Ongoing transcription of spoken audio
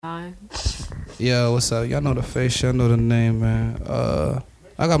Fine. Yo, what's up? Y'all know the face, y'all know the name, man.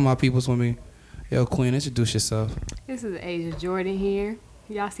 I got my peoples with me. Yo, Queen, introduce yourself. This is Asia Jordan here.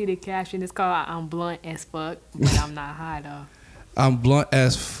 Y'all see the caption? It's called "I'm blunt as fuck," but I'm not high though. I'm blunt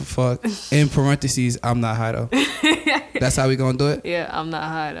as fuck. In parentheses, I'm not high though. That's how we gonna do it? Yeah, I'm not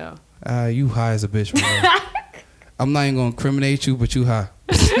high though. You high as a bitch, man. I'm not even gonna incriminate you, but you high.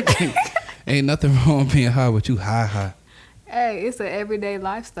 Ain't nothing wrong with being high, but you high. Hey, it's an everyday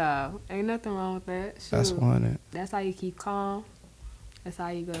lifestyle. Ain't nothing wrong with that. Shoot. That's 100. That's how you keep calm. That's how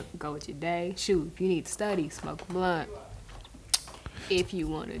you go with your day. Shoot, if you need to study, smoke a blunt. If you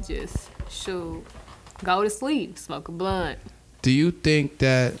want to just, go to sleep, smoke a blunt. Do you think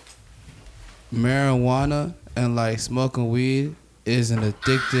that marijuana and like smoking weed is an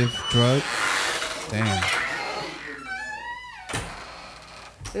addictive drug? Damn.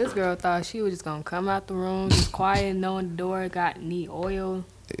 This girl thought she was just gonna come out the room, just quiet, knowing the door need oil.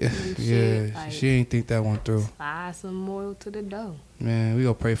 And Yeah, shit. Like, she ain't think that one through. slide some oil to the door. Man, we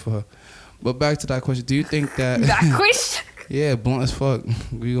gonna pray for her. But back to that question. Do you think that... Got question. Yeah, blunt as fuck.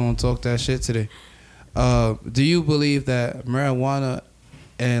 We gonna talk that shit today. Do you believe that marijuana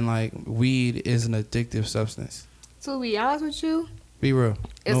and like weed is an addictive substance? To be honest with you, Be real.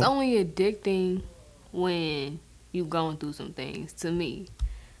 it's No. only addicting when you going through some things. To me,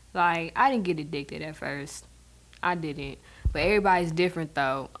 like I didn't get addicted at first. I didn't. But everybody's different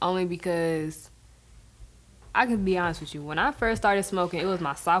though. Only because I can be honest with you. When I first started smoking, it was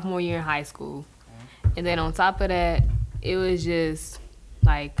my sophomore year in high school. And then on top of that, it was just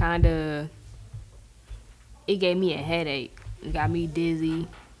like kind of, it gave me a headache. It got me dizzy.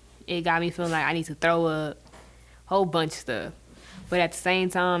 It got me feeling like I need to throw up. Whole bunch of stuff. But at the same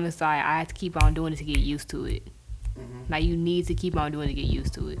time, it's like I have to keep on doing it to get used to it. Like you need to keep on doing it to get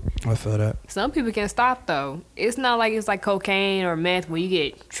used to it. I feel that. Some people can stop though. It's not like it's like cocaine or meth where you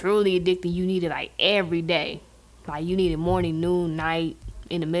get truly addicted. You need it like every day. Like you need it morning, noon, night,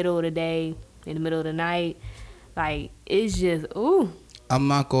 in the middle of the day, in the middle of the night. Like it's just ooh. I'm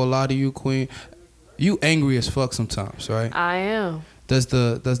not gonna lie to you, Queen. You angry as fuck sometimes, right? I am. Does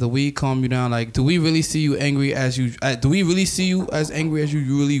the weed calm you down? Like, do we really see you angry as you? Do we really see you as angry as you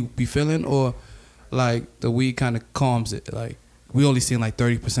really be feeling, or like the weed kind of calms it? Like we only seeing like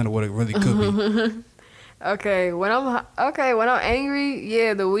 30% of what it really could be. Okay, when I'm angry,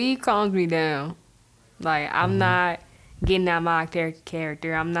 yeah, the weed calms me down. Like I'm not getting out my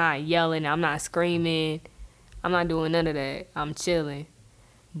character. I'm not yelling. I'm not screaming. I'm not doing none of that. I'm chilling.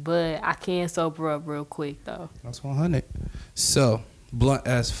 But I can sober up real quick though. That's 100. So blunt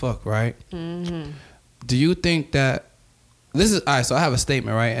as fuck, right? Mhm. Do you think that this is all right? So I have a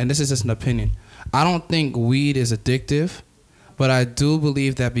statement, right? And this is just an opinion. I don't think weed is addictive, but I do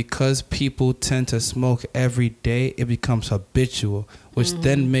believe that because people tend to smoke every day, it becomes habitual, which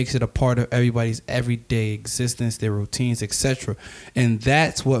then makes it a part of everybody's everyday existence, their routines, etc. And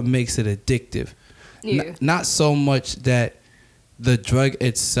that's what makes it addictive. Yeah. Not so much that the drug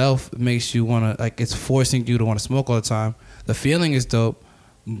itself makes you want to, like, it's forcing you to want to smoke all the time. The feeling is dope,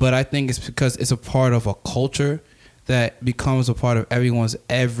 but I think it's because it's a part of a culture that becomes a part of everyone's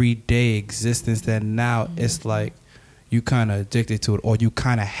everyday existence that now it's like you kind of addicted to it, or you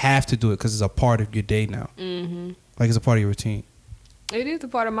kind of have to do it because it's a part of your day now. Mhm. Like it's a part of your routine. It is a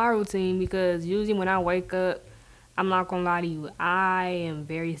part of my routine because usually when I wake up, I'm not gonna lie to you, I am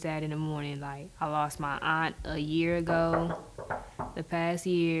very sad in the morning. Like I lost my aunt a year ago, the past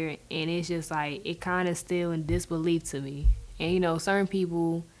year, and it's just like it kind of still in disbelief to me. And you know, certain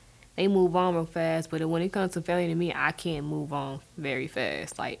people they move on real fast, but when it comes to family to me, I can't move on very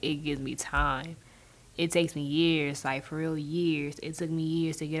fast. Like it gives me time. It takes me years, like for real years. It took me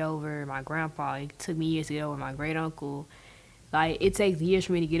years to get over my grandpa. It took me years to get over my great uncle. Like it takes years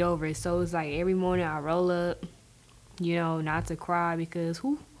for me to get over it. So it's like every morning I roll up, you know, not to cry because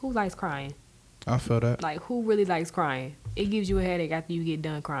who likes crying? I feel that. Like who really likes crying? It gives you a headache after you get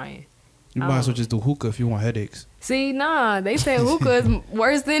done crying. You might as well just do hookah if you want headaches. See, nah, they say hookah is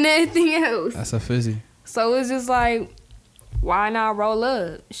worse than anything else. That's a fizzy. So it's just like, why not roll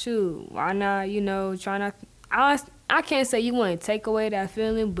up? Shoot, why not, you know, try not... I can't say you want to take away that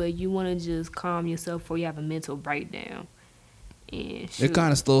feeling, but you want to just calm yourself before you have a mental breakdown. And shoot, It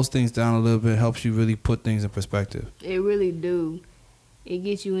kind of slows things down a little bit, helps you really put things in perspective. it really do. It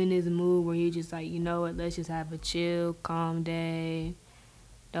gets you in this mood where you're just like, you know what, let's just have a chill, calm day.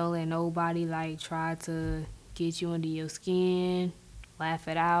 Don't let nobody, like, try to get you under your skin, laugh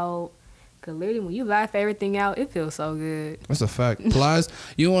it out. Because literally, when you laugh everything out, it feels so good. That's a fact. Plies,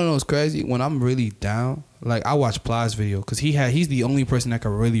 you want to know what's crazy? When I'm really down, like I watch Plies video because he's the only person that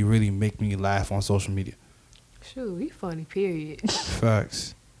can really, really make me laugh on social media. Shoot, he funny, period.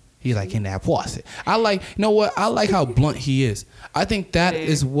 Facts. He like in that pussy. I like, you know what? I like how blunt he is. I think that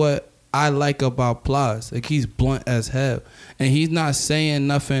is what I like about Plies. Like he's blunt as hell, and he's not saying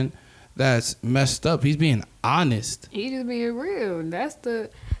nothing that's messed up. He's being honest. He just being real. To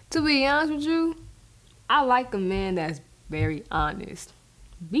be honest with you, I like a man that's very honest.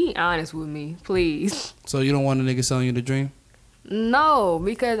 Be honest with me, please. So you don't want a nigga selling you the dream? No,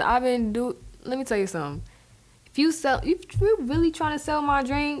 because Let me tell you something. If you really trying to sell my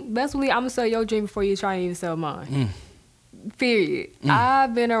dream, best believe I'm gonna sell your dream before you try to even sell mine. Period.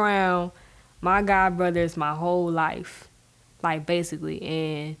 I've been around my god brothers my whole life, like basically,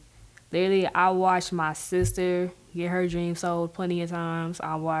 and literally I watched my sister get her dream sold plenty of times.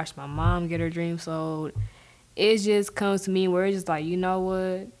 I watched my mom get her dream sold. It just comes to me where it's just like, you know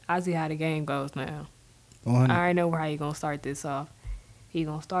what? I see how the game goes now. 100. I already know how you gonna start this off. He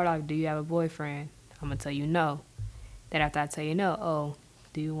gonna start off, do you have a boyfriend? I'm gonna tell you no. Then after I tell you no, oh,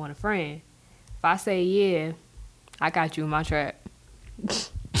 do you want a friend? If I say yeah, I got you in my trap.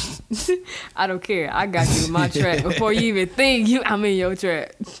 I don't care. I got you in my trap before you even think I'm in your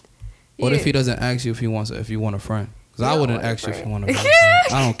trap. What if he doesn't ask you if you want a friend? Because I wouldn't ask you if you want a friend.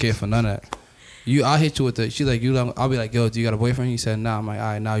 I don't care for none of that. I'll hit you with the. She's like, I'll be like, yo, do you got a boyfriend? He said, nah. I'm like, all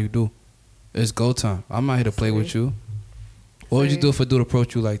right, now you do. It's go time. I'm not here to play with you. What would you do if a dude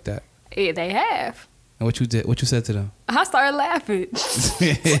approached you like that? Yeah, they have. And what you did? What you said to them? I started laughing.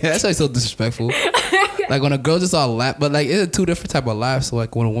 That's like so disrespectful. Like when a girl just all laugh, but like it's two different type of laughs.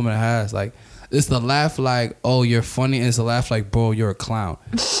 Like when a woman has like. It's the laugh like, oh, you're funny. And it's the laugh like, bro, you're a clown.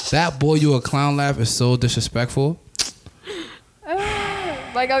 That boy, you a clown laugh is so disrespectful.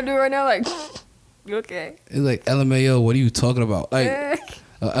 Like I'm doing right now, like, okay. It's like, LMAO, what are you talking about? Like,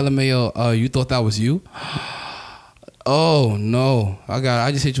 LMAO, you thought that was you? Oh, no.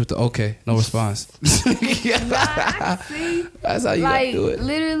 I just hit you with the okay. No response. See? That's how you like, gotta do it.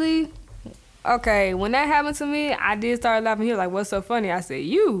 Literally, okay, when that happened to me, I did start laughing. He was like, what's so funny? I said,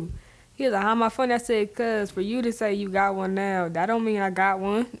 you. He was like, how am I funny? I said, cause for you to say you got one now, that don't mean I got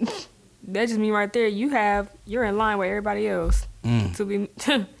one. That just mean right there, you're in line with everybody else. To be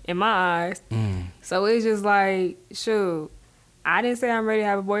in my eyes. So it's just like, shoot, I didn't say I'm ready to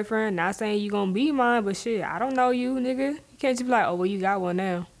have a boyfriend. Not saying you gonna be mine, but shit, I don't know you, nigga. You can't just be like, oh, well, you got one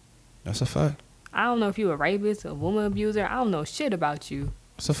now. That's a fact. I don't know if you a rapist, a woman abuser. I don't know shit about you.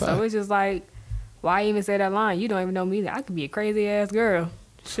 That's a fact. So it's just like, why even say that line? You don't even know me. I could be a crazy ass girl.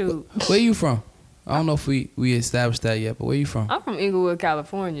 Shoot. Where you from? I don't know if we established that yet, but where you from? I'm from Inglewood,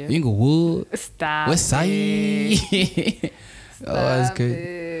 California. Inglewood? Stop. West Side. Oh, that's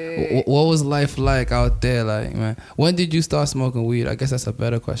good. What was life like out there, like, man? When did you start smoking weed? I guess that's a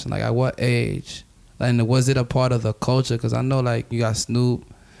better question. Like, at what age? And was it a part of the culture? Because I know, like, you got Snoop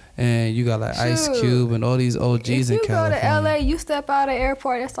and you got, like, Ice Cube and all these OGs in California. If you go to LA, you step out of the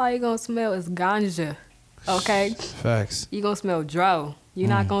airport, that's all you're going to smell is ganja. Okay? Facts. You're going to smell dro. You're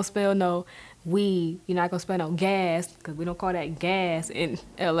not going to smell no weed. You're not going to smell no gas, because we don't call that gas in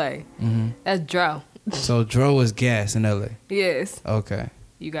LA. That's dro. So dro is gas in LA? Yes. Okay.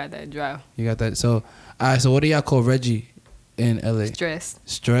 You got that dro. You got that. So, all right, so what do y'all call Reggie in LA? Stress.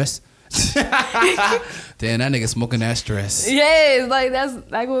 Stress? Damn, that nigga smoking that stress. Yes, like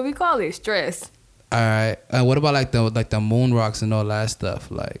that's like what we call it, stress. All right. What about like the moon rocks and all that stuff?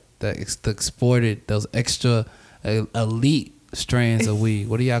 Like the exported, those extra elite strains of weed.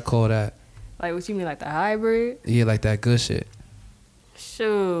 What do y'all call that? Like what you mean, like the hybrid? Yeah, like that good shit.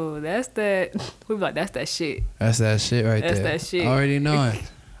 Sure, that's that. We be like, that's that shit. That's that shit right there. That's that shit. I already know it.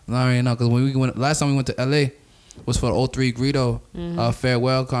 I already know, because when we went last time we went to LA was for the 03 Greedo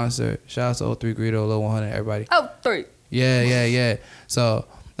farewell concert. Shout out to 03 Greedo, Lil 100, everybody. 03. Yeah. So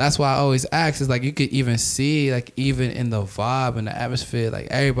that's why I always ask. Is like you could even see, like even in the vibe and the atmosphere, like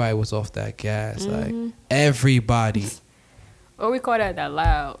everybody was off that gas. Like everybody. Or we call that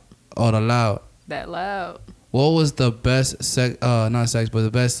loud. Oh, the loud. That loud. What was the best not sex, but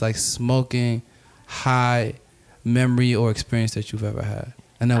the best like smoking high memory or experience that you've ever had?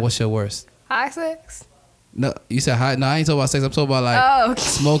 And then what's your worst? High sex? No, you said high. No, I ain't talking about sex. I'm talking about like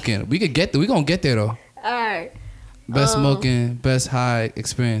smoking. We could get there. We gonna get there though. All right. Best smoking, best high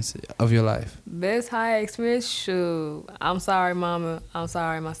experience of your life. Best high experience? Shoot. I'm sorry, mama. I'm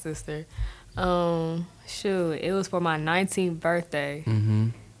sorry, my sister. Shoot. It was for my 19th birthday.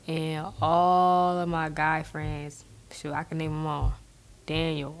 And all of my guy friends, shoot, I can name them all.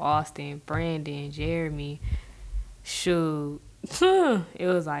 Daniel, Austin, Brandon, Jeremy. Shoot. It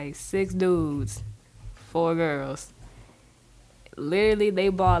was like 6 dudes, 4 girls. Literally, they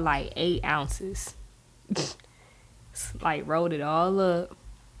bought like 8 ounces. Like, rolled it all up.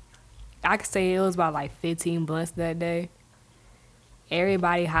 I could say it was about like 15 blunts that day.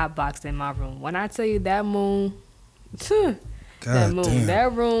 everybody hot boxed in my room. When I tell you that moon, that moon, damn.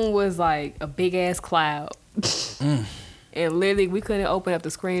 that room was like a big ass cloud. And literally, we couldn't open up the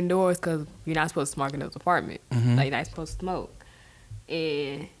screen doors because you're not supposed to smoke in this apartment. Like, you're not supposed to smoke.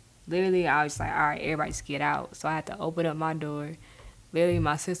 And literally, I was like, all right, everybody just get out. So I had to open up my door. Literally,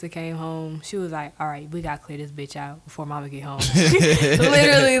 my sister came home. She was like, all right, we got to clear this bitch out before mama get home.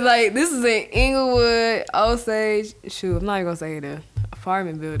 Literally, like, this is in Inglewood, Osage. Shoot, I'm not even going to say the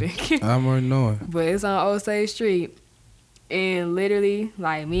apartment building. I'm already knowing. But it's on Osage Street. And literally,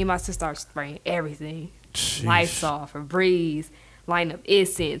 like, me and my sister started spraying everything. Sheesh. Lysol, Febreze, line up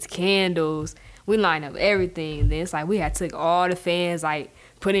incense, candles. We line up everything. Then it's like we had took all the fans, like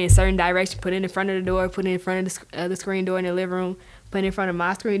put it in a certain direction, put it in front of the door, put it in front of the other screen door in the living room, put it in front of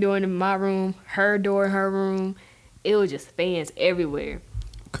my screen door in my room, her door in her room. It was just fans everywhere.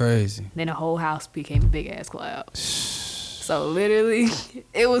 Crazy. Then the whole house became a big ass cloud. So literally,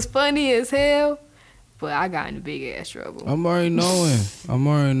 it was funny as hell. But I got into big ass trouble. I'm already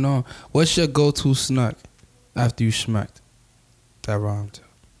knowing. What's your go-to snack after you smacked? That rhymed too.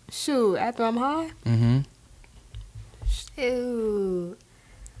 Shoot, after I'm high? Shoot.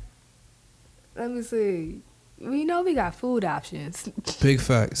 Let me see. We know we got food options. Big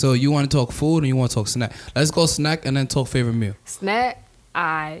fact. So you want to talk food and you want to talk snack. Let's go snack and then talk favorite meal. Snack?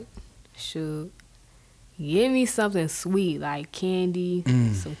 Shoot. Give me something sweet like candy,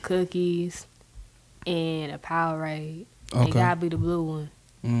 some cookies, and a Powerade. Okay. It gotta be the blue one.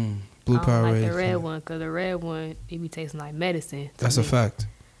 Blue I don't Powerade. like the red one, because the red one, it be tasting like medicine. That's a fact.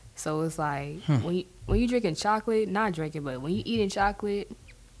 So it's like, when you drinking chocolate, not drinking, but when you eating chocolate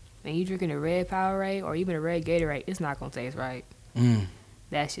and you drinking a red Powerade or even a red Gatorade, it's not going to taste right.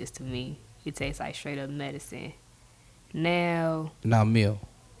 That's just to me. It tastes like straight up medicine. Now meal.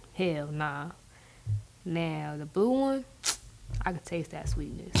 Hell nah. Now, the blue one, I can taste that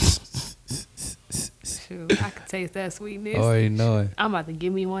sweetness. Shoot, I can taste that sweetness. Already know it. I'm about to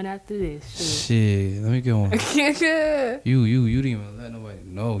give me one after this. Shit, let me get one. You didn't even let nobody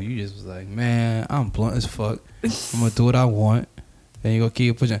know. You just was like, man, I'm blunt as fuck. I'm gonna do what I want, and you gonna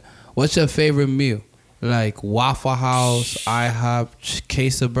keep pushing. What's your favorite meal? Like Waffle House, IHOP,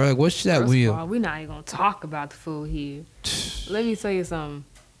 Case of Burger. What's that First meal? of all, we're not even gonna talk about the food here. Let me tell you something.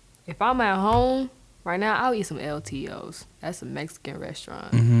 If I'm at home right now, I'll eat some LTOs. That's a Mexican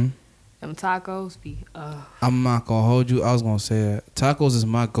restaurant. Them tacos be. I'm not gonna hold you. I was gonna say that tacos is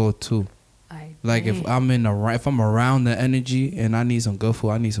my go-to. Like if I'm around the energy and I need some good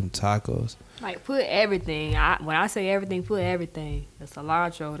food, I need some tacos. Like put everything. When I say everything, put everything. The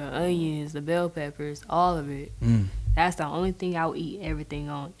cilantro, the onions, the bell peppers, all of it. That's the only thing I'll eat everything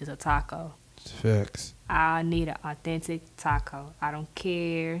on is a taco. Facts. I need an authentic taco. I don't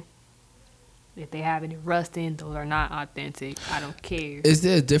care if they have any rust in, those are not authentic. I don't care. Is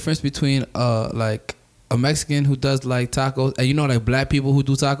there a difference between like a Mexican who does like tacos and like black people who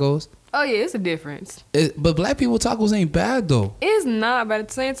do tacos? Oh yeah, it's a difference. But black people tacos ain't bad though. It's not, but at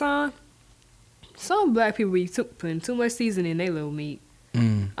the same time, some black people be putting too much seasoning in their little meat.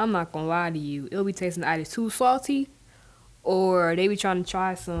 I'm not gonna lie to you. It'll be tasting either too salty, or they be trying to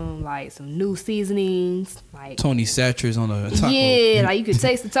try some new seasonings, like Tony Satcher's on the taco. Yeah, like you could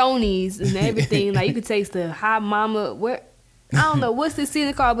taste the Tonys and everything. Like you could taste the hot mama. Where I don't know what's this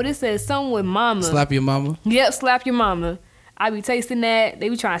season called, but it says something with mama. Slap your mama. Yep, slap your mama. I be tasting that. They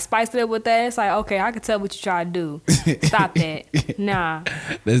be trying to spice it up with that. It's like, okay, I can tell what you try to do. Stop that. Nah.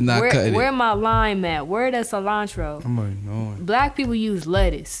 That's not cutting it. Where my lime at? Where the cilantro? I'm already knowing. Black people use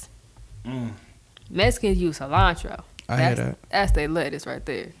lettuce. Mexicans use cilantro. I hear that. That's their lettuce right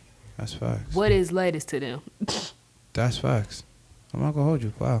there. That's facts. What is lettuce to them? That's facts. I'm not gonna hold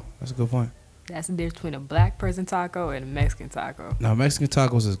you. Wow, that's a good point. That's the difference between a black person taco and a Mexican taco. Now Mexican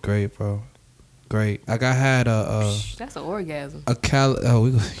tacos is great, bro. Great. Like I had that's an orgasm. A Cali. Oh,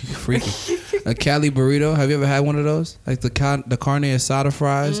 you freaky. A Cali burrito. Have you ever had one of those? Like the carne asada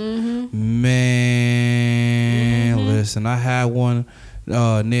fries. Man, listen. I had one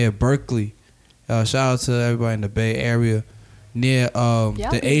near Berkeley. Shout out to everybody in the Bay Area near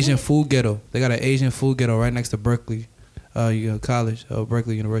the Asian food ghetto. They got an Asian food ghetto right next to Berkeley college,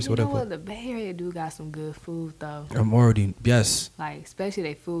 Berkeley University, whatever. You know what? The Bay Area do got some good food though. I'm already Like especially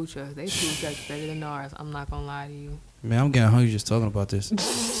they food trucks. They food trucks better than ours. I'm not gonna lie to you. Man, I'm getting hungry just talking about this.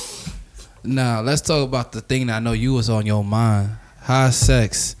 Now let's talk about the thing that I know you was on your mind. High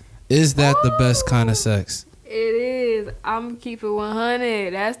sex. Is that the best kind of sex? It is. I'm keep it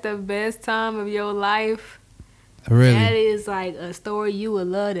 100. That's the best time of your life. Really? That is like a story you would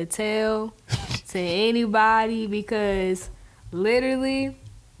love to tell to anybody, because literally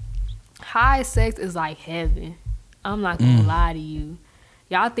high sex is like heaven. I'm not gonna lie to you.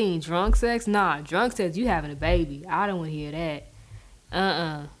 Y'all think drunk sex? Nah, drunk sex, you having a baby. I don't want to hear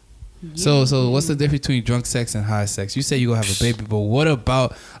that. So what's the difference between drunk sex and high sex? You say you gonna have a baby, but what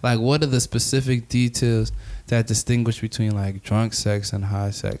about, like, what are the specific details that distinguish between, like, drunk sex and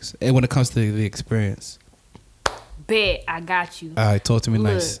high sex? And when it comes to the experience. Bet, I got you. All right, talk to me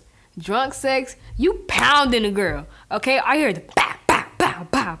Look, nice. drunk sex, you pounding a girl, okay? I hear the bow, bow, bow,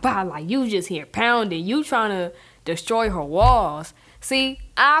 bow, bow, like you just hear pounding. You trying to destroy her walls. See,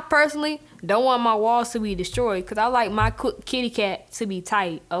 I personally don't want my walls to be destroyed because I like my kitty cat to be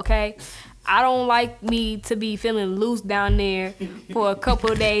tight, okay? I don't like me to be feeling loose down there for a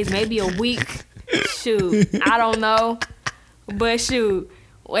couple of days, maybe a week. Shoot, I don't know. But shoot,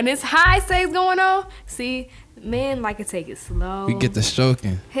 when it's high sex going on, see, men like to take it slow. We get the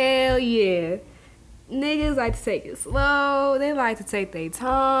stroking. Hell yeah. Niggas like to take it slow. They like to take their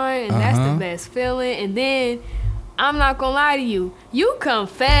time, and that's the best feeling. And then, I'm not gonna lie to you, you come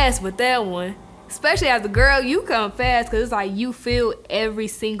fast with that one. Especially as a girl, you come fast because it's like you feel every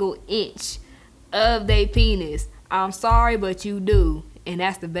single inch of their penis. I'm sorry, but you do. And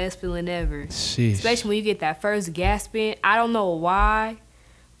that's the best feeling ever. Sheesh. Especially when you get that first gasp in. I don't know why,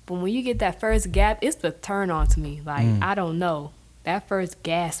 but when you get that first gasp, it's the turn on to me. Like, I don't know. That first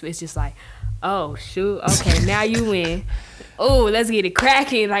gasp, it's just like, oh, shoot. Okay, now you win. Oh, let's get it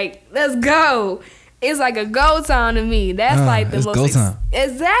cracking. Like, let's go. It's like a go time to me. That's like the it's most go time.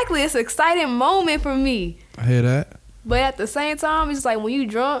 Exactly. It's an exciting moment for me. I hear that. But at the same time, it's like when you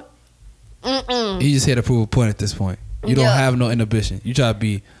drunk, You just here to prove a point at this point. You don't have no inhibition. You try to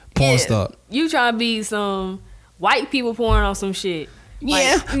be porn star. You try to be some white people pouring on some shit.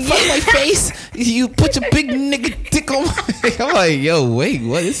 Yeah, fuck my face. You put your big nigga dick on my. I'm like, yo, wait,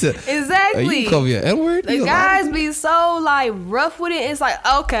 what is it? Exactly. You call me an N-word? The guys be so like rough with it. It's like,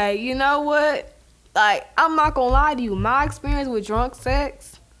 okay, you know what? Like, I'm not gonna lie to you. My experience with drunk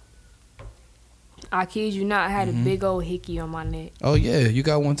sex, I kid you not, I had a big old hickey on my neck. Oh yeah, you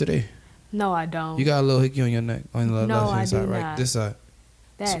got one today. No, I don't. You got a little hickey on your neck, on the No, left I hand side, do right? not. This side.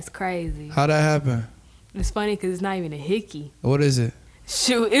 That's crazy. How that happen? It's funny because it's not even a hickey. What is it?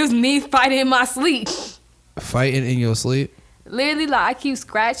 Shoot, it was me fighting in my sleep. Fighting in your sleep? Literally, like, I keep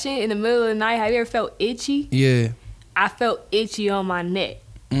scratching in the middle of the night. Have you ever felt itchy? Yeah. I felt itchy on my neck.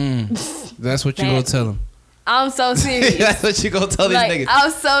 That's what you gonna tell him. I'm so serious. That's what you gonna tell these Like, niggas.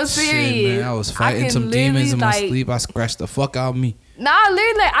 I'm so serious. Shit, man, I was fighting can some demons in my literally, sleep. I scratched the fuck out of me. Nah,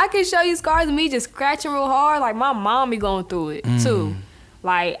 literally, like, I can show you scars of me just scratching real hard. Like, my mom be going through it, too.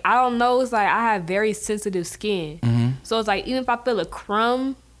 Like, I don't know. It's like I have very sensitive skin. So it's like, even if I feel a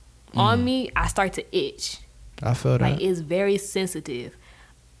crumb on me, I start to itch. I feel that. Like, it's very sensitive.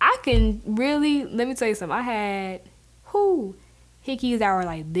 I can really, let me tell you something. I had, hickeys that were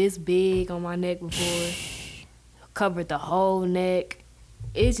like this big on my neck before. Covered the whole neck.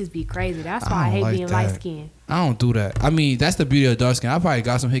 It just be crazy. That's why I hate like being that. light skinned. I don't do that. I mean, that's the beauty of dark skin. I probably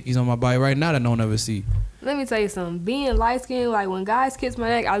got some hickeys on my body right now that no one ever see. Let me tell you something. Being light skinned, like when guys kiss my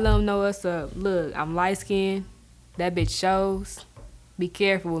neck, I let them know what's up. Look, I'm light skinned. That bitch shows. Be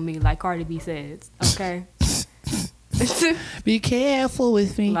careful with me, like Cardi B says. Okay? Be careful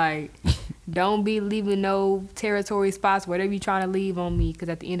with me. Like, don't be leaving no territory spots, whatever you trying to leave on me, because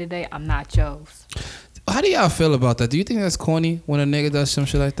at the end of the day, I'm not yours. How do y'all feel about that? Do you think that's corny when a nigga does some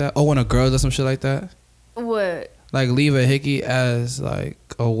shit like that? Or when a girl does some shit like that? What? Like, leave a hickey as, like,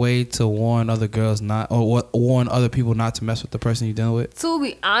 a way to warn other girls not, or warn other people not to mess with the person you're dealing with? To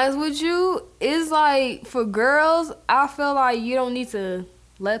be honest with you, it's like, for girls, I feel like you don't need to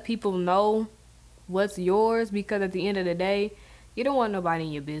let people know what's yours, because at the end of the day, you don't want nobody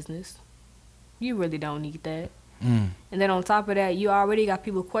in your business. You really don't need that. And then on top of that, you already got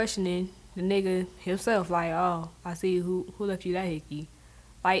people questioning the nigga himself, like, oh, I see who left you that hickey.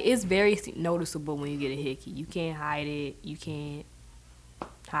 Like, it's very noticeable when you get a hickey. You can't hide it. You can't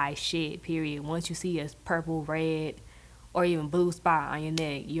hide shit, period. Once you see a purple, red, or even blue spot on your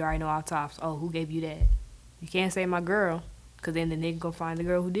neck, you already know off tops, oh, who gave you that? You can't say my girl, because then the nigga gonna find the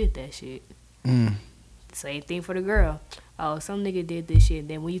girl who did that shit. Same thing for the girl. Oh, some nigga did this shit.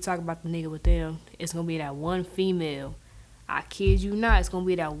 Then when you talk about the nigga with them, it's gonna be that one female. I kid you not, it's gonna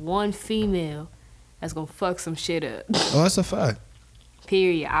be that one female that's gonna fuck some shit up. Oh, that's a fact.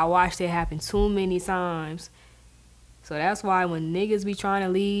 Period. I watched it happen too many times. So that's why when niggas be trying to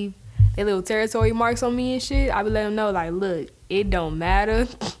leave their little territory marks on me and shit, I be letting them know, like, look, it don't matter.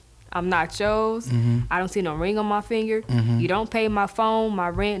 I'm not yours. I don't see no ring on my finger. You don't pay my phone, my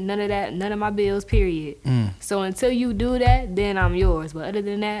rent, none of that, none of my bills, period. So until you do that, then I'm yours. But other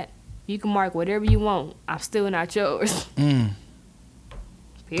than that, you can mark whatever you want. I'm still not yours. Period.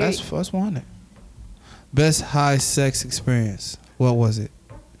 That's 100. Best high sex experience. What was it?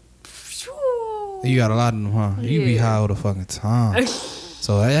 You got a lot of them, huh? You be high all the fucking time.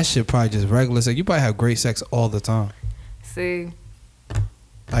 So that shit probably just regular sex. You probably have great sex all the time. See.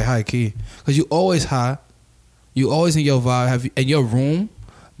 Like high key. Because you always high. You always in your vibe. In your room.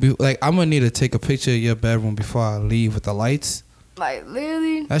 Like, I'm going to need to take a picture of your bedroom before I leave with the lights. Like,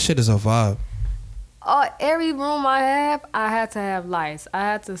 literally. That shit is a vibe. Every room I had to have lights. I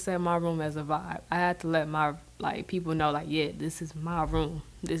had to set my room as a vibe. I had to let my people know, like, yeah, this is my room.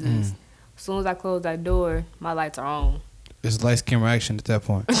 This is, as soon as I close that door, my lights are on. It's lights, camera, action at that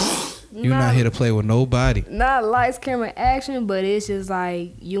point. You're not here to play with nobody. Not lights, camera, action, but it's just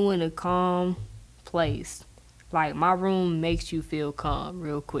like you in a calm place. Like, my room makes you feel calm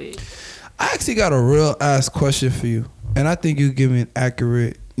real quick. I actually got a real ass question for you, and I think you give me an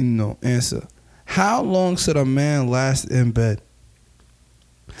accurate, answer. How long should a man last in bed?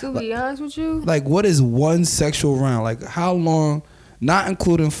 To be honest with you? Like, what is one sexual round? Like, how long, not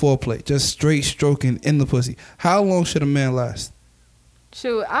including foreplay, just straight stroking in the pussy. How long should a man last?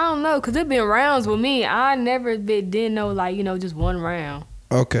 Shoot, I don't know, because it been rounds with me. I never didn't know, just one round.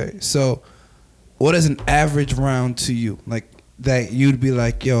 Okay, so what is an average round to you? Like, that you'd be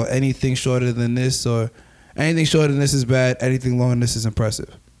like, yo, anything shorter than this or anything shorter than this is bad, anything longer than this is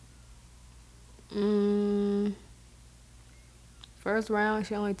impressive. First round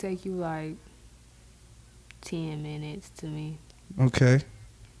should only take you 10 minutes to me. Okay.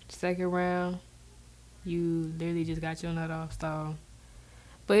 Second round, you literally just got your nut off stall.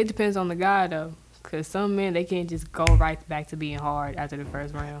 But it depends on the guy though, because some men, they can't just go right back to being hard after the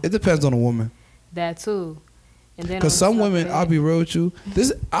first round. It depends on the woman. That too. And then because some women, I'll be real with you.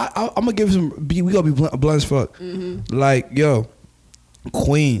 I'm gonna give some. We gonna be blunt as fuck. Mm-hmm. Like, yo,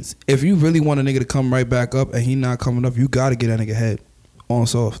 queens, if you really want a nigga to come right back up and he not coming up, you gotta get that nigga head on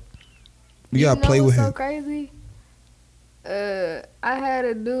soft. You gotta play with him. So crazy. I had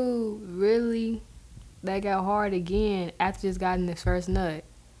a dude really that got hard again after just gotten his first nut.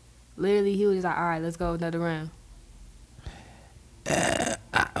 Literally, he was just like, all right, let's go another round. I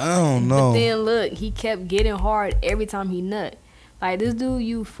don't know. But then look, he kept getting hard every time he nut. Like, this dude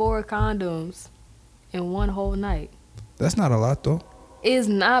used 4 condoms in one whole night. That's not a lot though. It's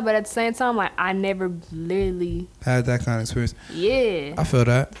not, but at the same time, I never literally had that kind of experience. Yeah. I feel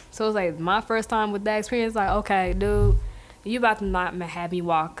that. So it's like my first time with that experience, like, okay, dude, you about to not have me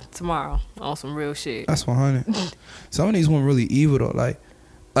walk tomorrow on some real shit. That's 100. Some of these women really evil though. Like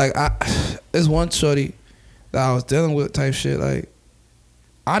there's one shorty that I was dealing with type shit. Like,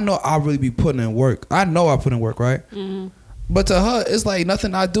 I know I really be putting in work. I know I put in work, right? Mm-hmm. But to her, it's like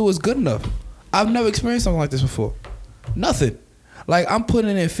nothing I do is good enough. I've never experienced something like this before. Nothing. Like, I'm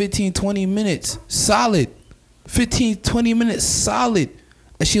putting in 15, 20 minutes solid. 15, 20 minutes solid.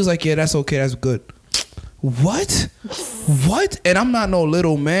 And she was like, yeah, that's okay. That's good. What? What? And I'm not no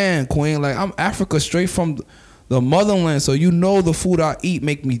little man, queen. Like, I'm Africa straight from the motherland. So, the food I eat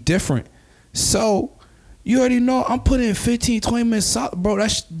make me different. So, you already know I'm putting in 15, 20 minutes solid. Bro,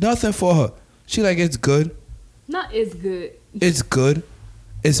 that's nothing for her. She like, it's good. Not it's good. It's good.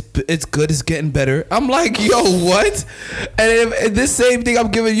 It's good. It's getting better. I'm like, yo, what? And if this same thing I'm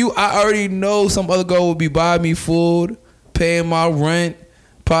giving you, I already know some other girl will be buying me food, paying my rent,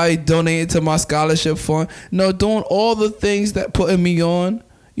 probably donating to my scholarship fund. No, doing all the things that putting me on.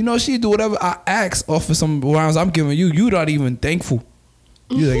 She do whatever I ask off of some rounds I'm giving you. You not even thankful.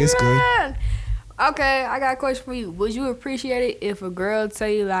 You like, it's good. Okay, I got a question for you. Would you appreciate it if a girl tell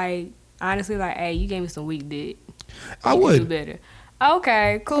you, honestly, hey, you gave me some weak dick? I would. Do better.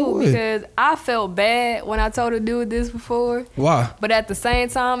 Okay, cool. Because I felt bad when I told a dude this before. Why? But at the same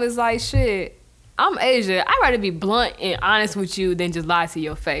time, it's like, shit, I'm Asia. I'd rather be blunt and honest with you than just lie to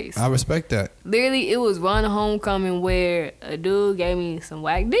your face. I respect that. Literally, it was one homecoming where a dude gave me some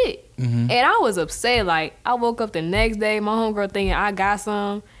whack dick. Mm-hmm. And I was upset. Like, I woke up the next day, my homegirl thinking I got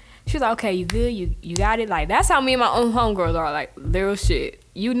some. She was like, okay, you good? You got it? Like, that's how me and my own homegirls are. Like, little shit.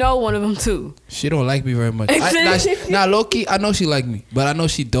 One of them too. She don't like me very much. Now, low-key, I know she like me, but I know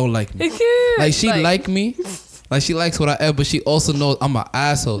she don't like me. Like, she like me. Like, she likes what I am, but she also knows I'm an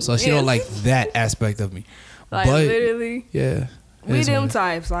asshole, so she don't like that aspect of me. Like, but, literally. Yeah. We them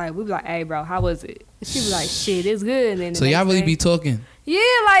types. Like, we be like, hey, bro, how was it? And she be like, shit, it's good. And then so y'all really be talking? Yeah,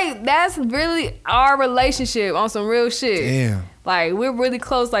 like, that's really our relationship on some real shit. Damn. Like, we're really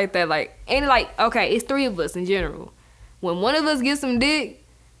close like that. Like, and okay, it's 3 of us in general. When one of us gets some dick,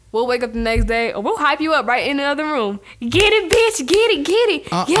 we'll wake up the next day, or we'll hype you up right in the other room. Get it, bitch. Get it.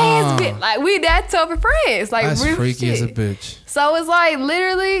 Yes, bitch. Like, we that type of friends. Like, that's real freaky shit. As a bitch. So it's like,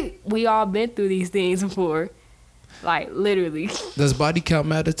 literally, we all been through these things before. Like, literally. Does body count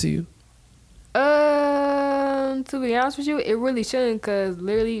matter to you? To be honest with you, it really shouldn't, cause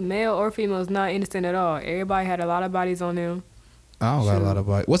literally male or female is not innocent at all. Everybody had a lot of bodies on them. I don't got a Sure. lot of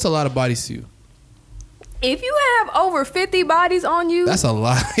bodies. What's a lot of bodies to you? If you have over 50 bodies on you, That's a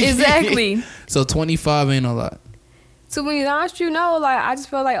lot. exactly. So 25 ain't a lot. To be honest, you know, like I just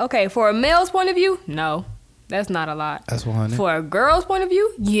feel like okay, for a male's point of view, no, that's not a lot. That's 100. For a girl's point of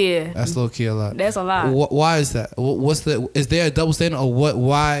view, yeah, That's low key a lot. that's a lot. Why is that? Is there a double standard or what?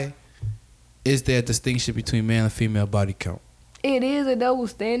 Why is there a distinction between male and female body count? It is a double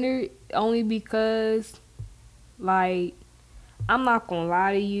standard only because, like, I'm not gonna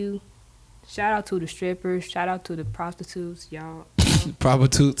lie to you. Shout out to the strippers. Shout out to the prostitutes, y'all.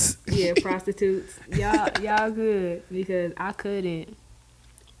 Prostitutes. Yeah, prostitutes. Y'all good because I couldn't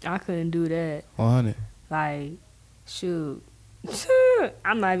do that. 100. Like, shoot.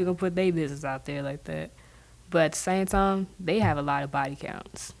 I'm not even gonna put their business out there like that. But at the same time, they have a lot of body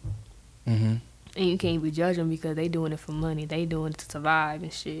counts. Mm-hmm. And you can't be judging because they doing it for money. They doing it to survive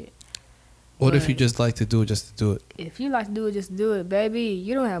and shit. What if But you just like to do it just to do it? if you like to do it, just do it, baby.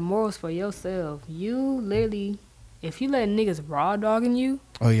 You don't have morals for yourself. You literally, if you let niggas raw dogging you,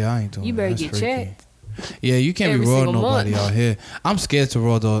 Oh yeah, I ain't doing you that. better That's get freaky. checked. Yeah, you can't Every be raw single nobody month. out here. I'm scared to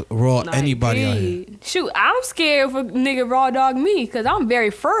raw Like, anybody out here. period. Shoot, I'm scared for nigga raw dog me because I'm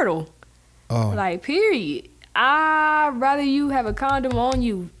very fertile. Oh, Like, period. I'd rather you have a condom on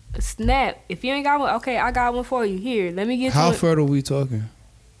you. Snap. If you ain't got one, okay, I got one for you. Here, let me get how you. fertile we talking?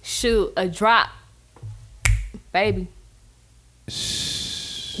 Shoot, a drop. Baby.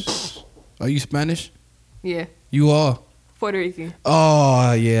 Are you Spanish? Yeah. You are. Puerto Rican.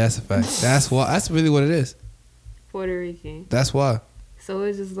 Oh yeah, that's a fact. That's why. That's really what it is. Puerto Rican. That's why. So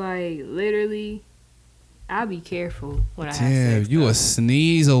it's just like, literally, I'll be careful when I have Damn, sex. you though. a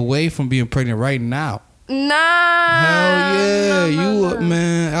sneeze away from being pregnant right now. Nah. Hell yeah, no.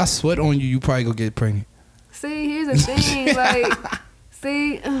 man. I sweat on you. You probably gonna get pregnant. See, here's the thing. Like,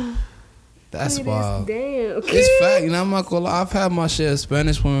 see. That's look at wild. this. Damn. It's fact. You know, I'm not gonna lie. I've had my share of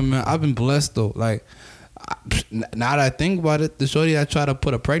Spanish women, man. I've been blessed though. Like, now that I think about it, the shorty that tried to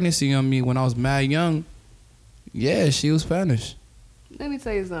put a pregnancy on me when I was mad young, yeah, she was Spanish. Let me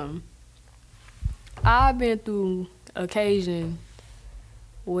tell you something. I've been through occasion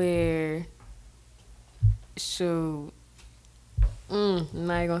where, shoot, I'm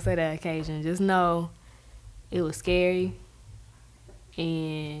not even gonna say that occasion. Just know it was scary,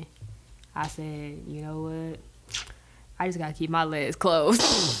 and I said, you know what? I just gotta keep my legs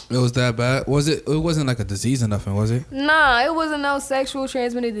closed. It was that bad? Was it? It wasn't like a disease or nothing, was it? Nah, it wasn't no sexual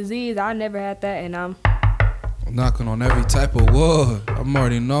transmitted disease. I never had that, and I'm Knocking on every type of wood. I'm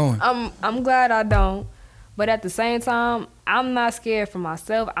already knowing. I'm glad I don't. But at the same time, I'm not scared for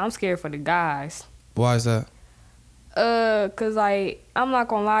myself. I'm scared for the guys. Why is that? Cause like I'm not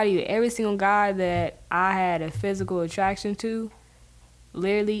gonna lie to you, every single guy that I had a physical attraction to,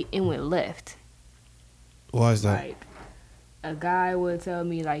 literally it went left. Why is that? Like a guy would tell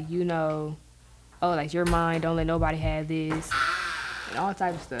me like, you know, oh like you're mine, don't let nobody have this, and all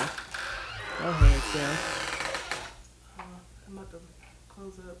type of stuff. Go ahead, Seth. I'm about to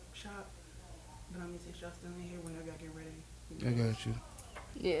close up shop, but I'm gonna say y'all still in here when I gotta get ready. I got you.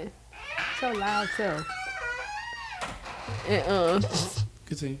 Yeah, so loud self. And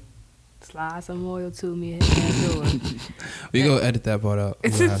Continue. slide some oil to me and hit that door. We gonna edit that part out. We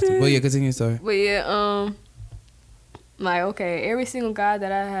gonna have to. But yeah, continue. Sorry. But yeah, like okay, every single guy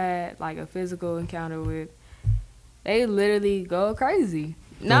that I had like a physical encounter with, they literally go crazy.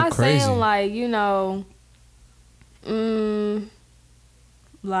 Not crazy. saying like, you know,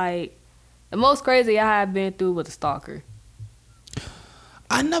 like the most crazy I have been through was a stalker.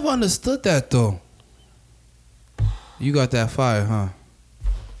 I never understood that though. You got that fire, huh?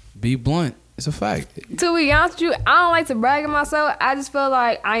 Be blunt. It's a fact. To be honest with you, I don't like to brag on myself. I just feel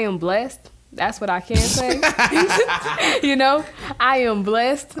like I am blessed. That's what I can say. You know, I am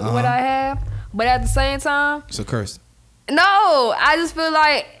blessed with what I have. But at the same time, It's a curse. no, I just feel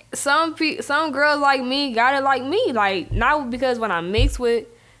like some girls like me got it like me. Like, not because when I mix with,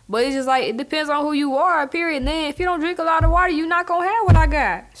 but it's just like, it depends on who you are, period. Then if you don't drink a lot of water, you're not going to have what I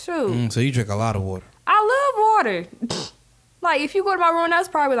got. Shoot. So you drink a lot of water. I love water. Like, if you go to my room, that's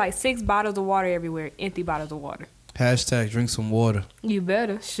probably like 6 bottles of water everywhere. Empty bottles of water. Hashtag drink some water. You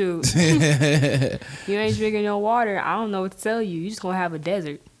better. Shoot. Ugh. You ain't drinking no water, I don't know what to tell you. You just going to have a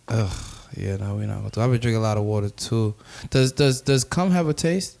desert. Yeah, no, we're not gonna do. I've been drinking a lot of water too. Does cum have a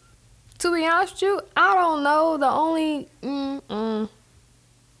taste? To be honest with you, I don't know. The only...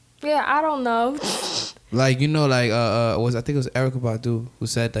 Yeah, I don't know. Like, you know, like I think it was Erica Badu who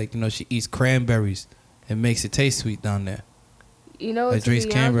said, like, you know, she eats cranberries and makes it taste sweet down there. You know, Like to be drinks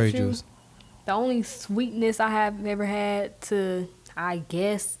honest cranberry with you, juice. The only sweetness I have ever had to, I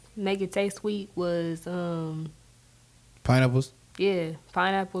guess, make it taste sweet was Pineapples. yeah,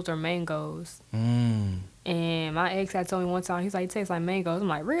 pineapples or mangoes. And my ex had told me one time, he's like, it tastes like mangoes. I'm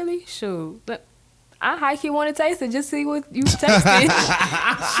like, really? Shoot. But I high-key want to taste it, just see what you tasted.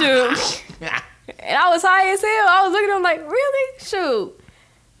 Shoot. And I was high as hell. I was looking at him like, really? Shoot.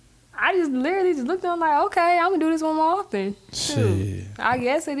 I just literally just looked at him like, okay, I'm going to do this one more often. Shit. I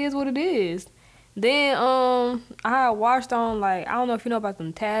guess it is what it is. Then I had watched on, like, I don't know if you know about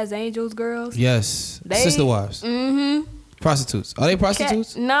them Taz Angels girls. Yes. They- Sister wives. Mm-hmm. Prostitutes. Are they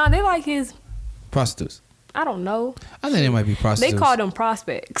prostitutes? Nah, they like his, Prostitutes. I don't know. I think they might be prostitutes. They call them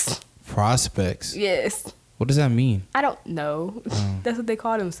prospects. Prospects. Yes. What does that mean? I don't know. Oh. That's what they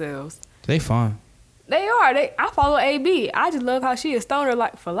call themselves. They fine. They are. I follow AB. I just love how she is stoner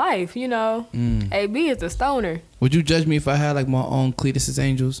like for life, you know. AB is a stoner. Would you judge me if I had like my own Cletus's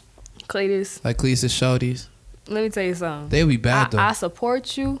Angels? Cletus, Like Cletus's Shorties? let me tell you something. They would be bad though. I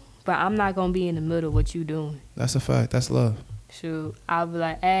support you, but I'm not gonna be in the middle of what you doing. That's a fact. That's love. Shoot. I'll be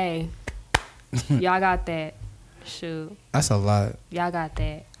like, hey, y'all got that. Shoot. That's a lot. Y'all got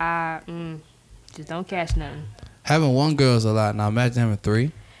that. Just don't catch nothing. Having one girl is a lot. Now imagine having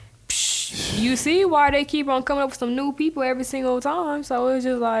three. You see why they keep on coming up with some new people every single time. So it's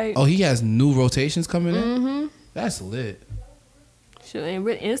just like, Oh, he has new rotations coming in? mm-hmm. That's lit. Shoot, and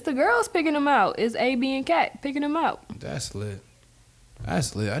it's the girls picking them out. It's AB and Kat picking them out. That's lit.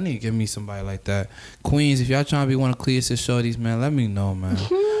 That's lit. I need to give me somebody like that. Queens, if y'all trying to be one of Cletus's Shorties, man, let me know, man.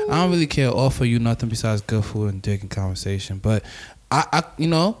 I don't really care to offer you nothing besides good food and dick and conversation. But I you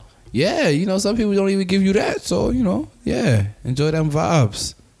know, yeah, you know, some people don't even give you that. So, you know, yeah, enjoy them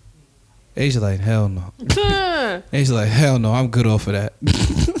vibes. Asia like, hell no. Asia like, hell no, I'm good off of that.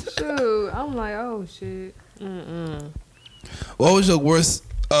 Shoot, I'm like, oh shit. What was your worst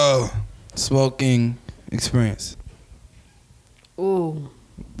smoking experience? Ooh,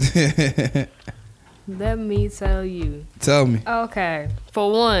 let me tell you. Tell me. Okay,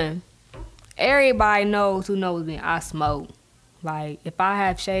 for one, everybody knows who knows me. I smoke. Like, if I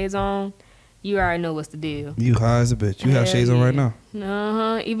have shades on, you already know what's the deal. You high as a bitch. You have Hell shades on right yeah.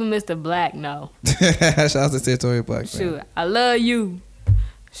 now. Even Mr. Black know. Shout out to Territory Black. Shoot, I love you.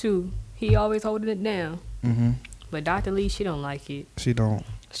 Shoot, he always holding it down. Mm-hmm. But Dr. Lee, she don't like it. She don't.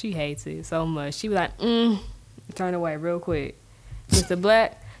 She hates it so much. She be like, turn away real quick. Mr.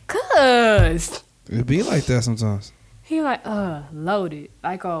 Black, cuz. It be like that sometimes. He like, loaded,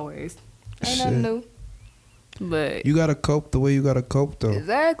 like always. Ain't Shit. nothing new. But You gotta cope the way you gotta cope though.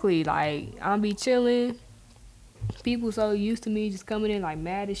 exactly, like, I'll be chilling. People so used to me just coming in like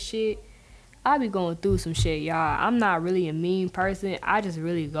mad as shit. I be going through some shit, y'all. I'm not really a mean person. I just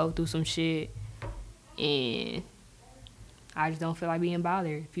really go through some shit. And I just don't feel like being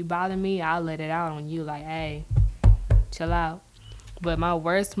bothered. If you bother me, I'll let it out on you. Like, hey, chill out. But my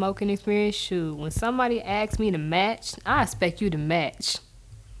worst smoking experience, shoot, when somebody asks me to match, I expect you to match.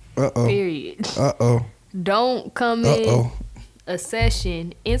 Uh-oh. Period. Uh-oh. Don't come in Uh-oh. a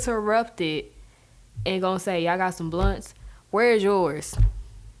session, interrupt it, and gonna say, y'all got some blunts? Where's yours?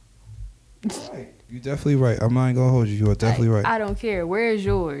 You definitely right. I'm not gonna hold you. You are definitely Like, right. I don't care. Where's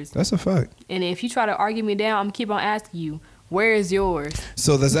yours? That's a fact. And if you try to argue me down, I'm gonna keep on asking you, where's yours?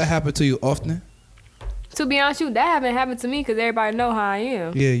 So does that happen to you often? To be honest with you, that haven't happened to me because everybody know how I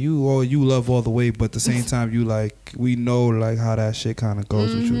am. Yeah, you love all the way, but at the same time you like we know like how that shit kind of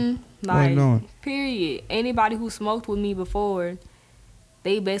goes with you. Like, knowing. period. Anybody who smoked with me before,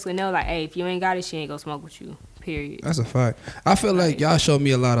 they basically know, like, hey, if you ain't got it, she ain't gonna smoke with you. Period. That's a fact. I feel like y'all show me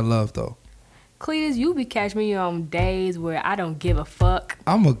a lot of love though. Cletus, you be catching me on days where I don't give a fuck.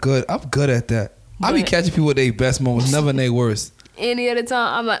 I'm good at that. I be But- catching people with their best moments, never their worst. Any other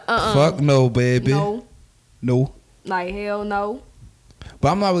time, I'm like, Fuck no, baby. No. No. Like, hell no.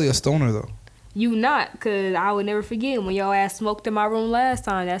 But I'm not really a stoner though. You not, because I would never forget when your ass smoked in my room last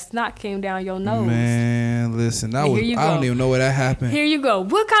time. That snot came down your nose. Man, listen, that Here was you I don't go. even know where that happened. Here you go.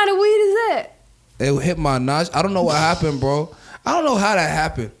 What kind of weed is that? It hit my notch. I don't know what happened, bro. I don't know how that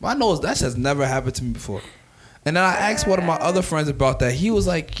happened. My nose, that just never happened to me before. And then I asked one of my other friends about that. He was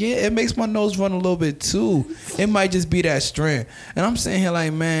like, yeah, it makes my nose run a little bit too. It might just be that strand. And I'm sitting here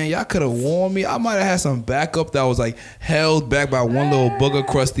like, man, y'all could have warned me. I might have had some backup that was like held back by one little booger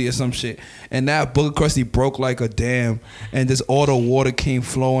crusty or some shit. And that booger crusty broke like a dam. And just all the water came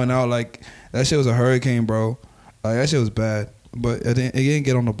flowing out. Like, that shit was a hurricane, bro. Like, that shit was bad. But it didn't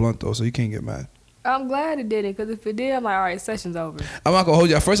get on the blunt though, so you can't get mad. I'm glad it didn't, because if it did, I'm like, all right, session's over. I'm not gonna hold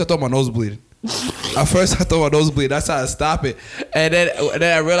you. At first, I thought my nose was bleeding. At first, I thought my nose was bleeding. That's how I stop it. And then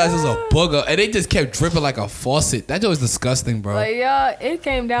I realized it was a booger. And it just kept dripping like a faucet. That joke was disgusting, bro. Like, y'all, it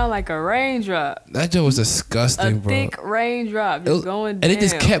came down like a raindrop. That joke was disgusting, A bro. thick raindrop just going down. And it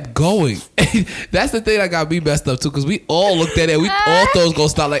just kept going. That's the thing that got me messed up, too. Because we all looked at it. We all thought it was going to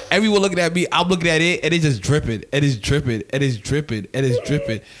stop. Like, everyone looking at me. I'm looking at it. And it's just dripping. And it's dripping. And it's dripping. And it's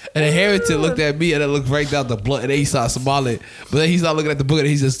dripping. And then Harrington looked at me. And then looked right down the blunt. And then he started smiling. But then he started looking at the book. And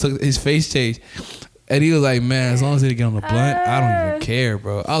he just took his face changed. And he was like, man, as long as he didn't get on the blunt, I don't even care,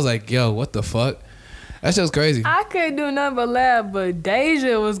 bro. I was like, yo, what the fuck? That shit was crazy. I couldn't do nothing but laugh, but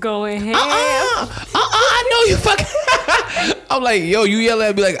Deja was going ham. I know you fucking. I'm like, yo, you yell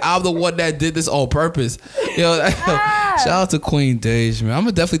at me like I'm the one that did this on purpose. Yo, shout out to Queen Deja, man. I'm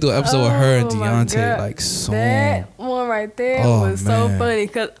gonna definitely do an episode with her and Deontay, like soon. That one right there was so funny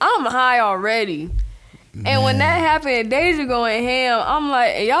because I'm high already. And when that happened, Deja going ham, I'm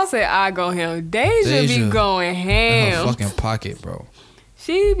like, and y'all say I go ham. Deja be going ham. In her fucking pocket, bro.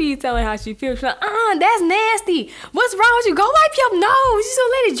 She be telling how she feels. She's like, that's nasty. What's wrong with you? Go wipe your nose. You still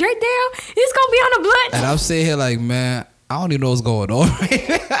let it drip down. It's gonna be on the blunt. And I'm sitting here like, man, I don't even know what's going on right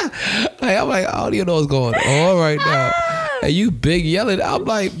now. I'm like, I don't even know what's going on right now. And you big yelling. I'm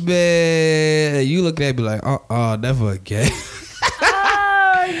like, man. And you looking at me like, never again.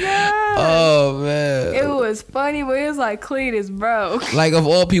 Oh man, it was funny, but it was like Cletus, bro. Like of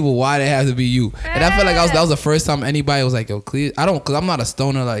all people, why did it have to be you? And I felt like that was the first time anybody was like, yo, Cletus. I don't, cause I'm not a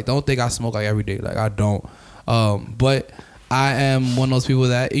stoner. Like, don't think I smoke like every day. Like I don't. But I am one of those people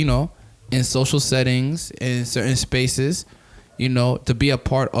that, you know, in social settings, in certain spaces, you know, to be a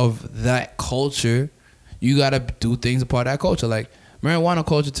part of that culture, you gotta do things a part of that culture. Like marijuana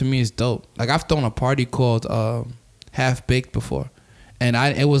culture to me is dope. Like I've thrown a party called Half Baked before. And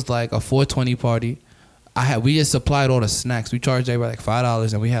it was like a 420 party. We just supplied all the snacks. We charged everybody like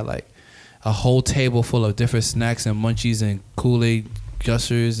 $5, and we had like a whole table full of different snacks and munchies and Kool-Aid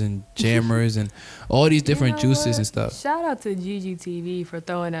gushers and jammers and all these different juices and stuff. Shout out to GGTV for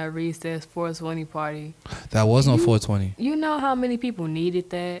throwing that Recess 420 party. That was on 420. You know how many people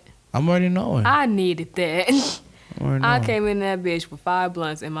needed that? I'm already knowing. I needed that. I came in that bitch with 5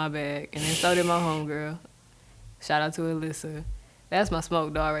 blunts in my bag, and then so did my homegirl. Shout out to Alyssa. That's my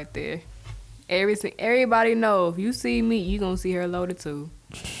smoke dog right there. Everybody know if you see me, you gonna see her loaded too.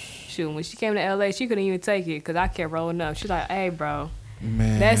 Shoot, when she came to LA, she couldn't even take it because I kept rolling up. She's like, hey, bro,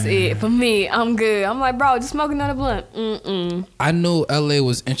 man, that's it for me. I'm good. I'm like, bro, just smoking another blunt. I knew LA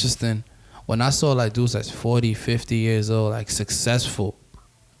was interesting when I saw like dudes that's 40, 50 years old, like successful,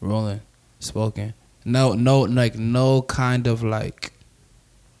 rolling, smoking. No kind of like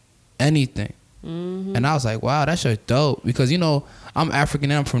anything. Mm-hmm. And I was like, wow, that's just dope. Because, you know, I'm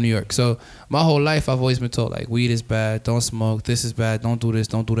African and I'm from New York. So my whole life I've always been told, like, weed is bad, don't smoke, this is bad, don't do this,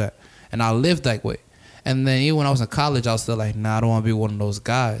 don't do that. And I lived that way. And then even when I was in college, I was still like, nah, I don't want to be one of those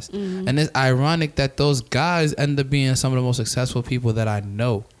guys. Mm-hmm. And it's ironic that those guys end up being some of the most successful people that I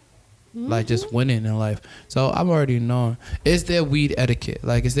know. Mm-hmm. Like, just winning in life. So I'm already knowing. Is there weed etiquette?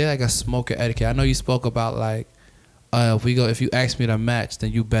 Like, is there like a smoker etiquette? I know you spoke about like, if you ask me to match,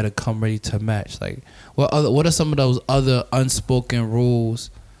 then you better come ready to match. Like, what are some of those other unspoken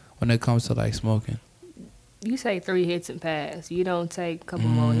rules when it comes to like smoking? You say 3 hits and pass. You don't take a couple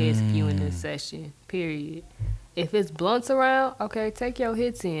more hits if you in this session. Period. If it's blunts around, okay, take your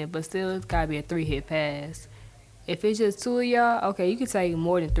hits in, but still it's gotta be a 3-hit pass. If it's just 2 of y'all, okay, you can take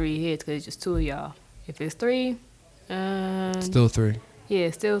more than 3 hits because it's just 2 of y'all. If it's 3, still 3. Yeah,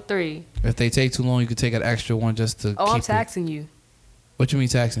 still 3. If they take too long, you could take an extra one just to keep I'm taxing you. What you mean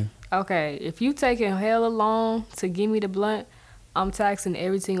taxing? Okay, if you taking hella long to give me the blunt, I'm taxing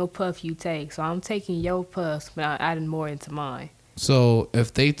every single puff you take. So I'm taking your puffs, but I'm adding more into mine. So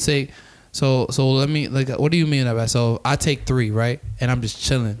if they take, so let me, like, what do you mean by that? So I take 3, right? And I'm just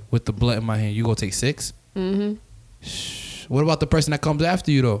chilling with the blunt in my hand. You go take 6? Mm-hmm. What about the person that comes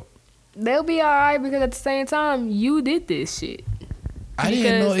after you, though? They'll be all right because at the same time, you did this shit. I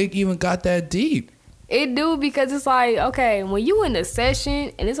didn't know it even got that deep. It do, because it's like, okay, when you in a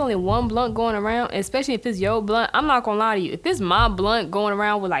session and it's only one blunt going around, especially if it's your blunt, I'm not gonna lie to you. If it's my blunt going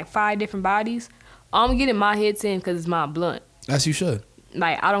around with like 5 different bodies, I'm getting my hits in because it's my blunt. As you should.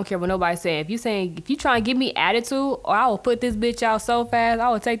 Like, I don't care what nobody's saying. If you trying to give me attitude, or I will put this bitch out so fast, I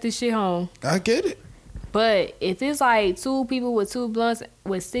will take this shit home. I get it. But if it's like 2 people with 2 blunts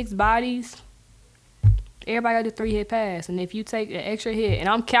with 6 bodies, everybody got a 3-hit pass. And if you take an extra hit, and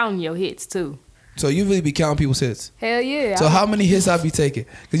I'm counting your hits too. So you really be counting people's hits? Hell yeah. So how many hits I be taking?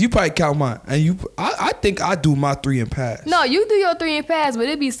 Because you probably count mine. And I think I do my 3 and pass. No, you do your 3 and pass, but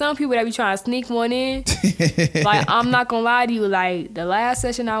it be some people that be trying to sneak one in. Like, I'm not going to lie to you. Like, the last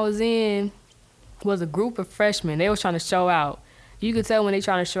session I was in, was a group of freshmen. They was trying to show out. You could tell when they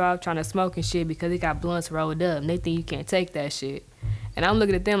trying to show out, trying to smoke and shit because they got blunts rolled up and they think you can't take that shit. And I'm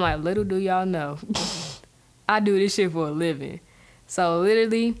looking at them like, little do y'all know, I do this shit for a living. So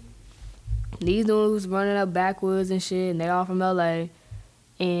literally, these dudes running up backwoods and shit, and they all from LA.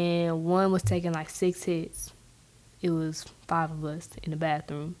 And one was taking like 6 hits. It was 5 of us in the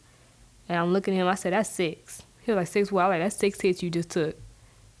bathroom. And I'm looking at him, I said, that's 6. He was like, 6 what? I was like, that's 6 hits you just took.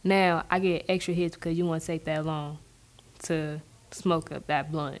 Now, I get extra hits because you want to take that long to smoke up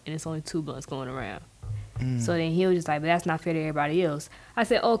that blunt. And it's only 2 blunts going around. So then he was just like, but that's not fair to everybody else. I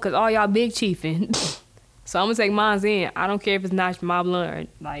said, oh, because all y'all big chiefing. So I'm going to take mine in. I don't care if it's not my blunt or,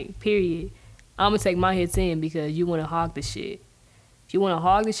 like, period. I'm going to take my hits in because you want to hog the shit. If you want to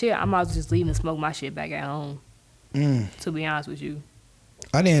hog the shit, I might as well just leave and smoke my shit back at home. To be honest with you.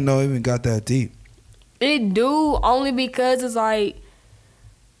 I didn't know it even got that deep. It do, only because it's like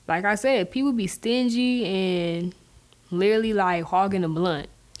I said, people be stingy and literally like hogging a blunt.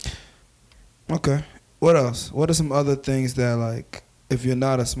 Okay. What else? What are some other things that, like, if you're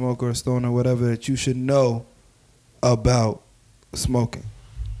not a smoker or stoner or whatever, that you should know about smoking?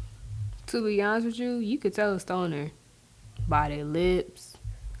 To be honest with you, you could tell a stoner by their lips,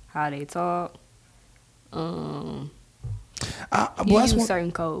 how they talk. You use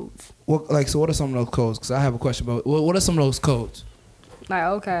certain codes. So what are some of those codes? Because I have a question about what are some of those codes? Like,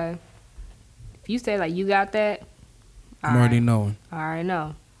 okay, if you say like you got that, I'm already knowing. I already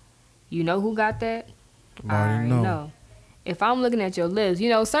know. You know who got that? I already know. If I'm looking at your lips, you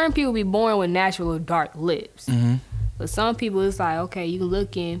know, certain people be born with natural dark lips. Mm-hmm. But some people, it's like, okay, you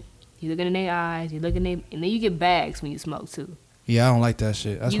looking in their eyes, and then you get bags when you smoke too. Yeah, I don't like that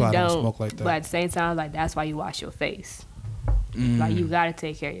shit. That's why I don't smoke like that. But at the same time, like, that's why you wash your face. Like, you gotta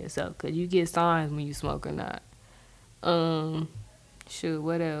take care of yourself, because you get signs when you smoke or not. Shoot,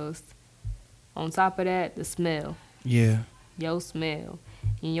 what else? On top of that, the smell. Yeah. Your smell.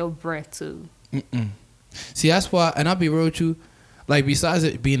 And your breath, too. See, that's why, and I'll be real with you, like, besides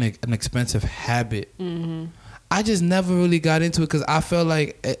it being an expensive habit, I just never really got into it because I felt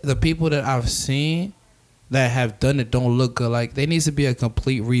like the people that I've seen that have done it don't look good. Like, there needs to be a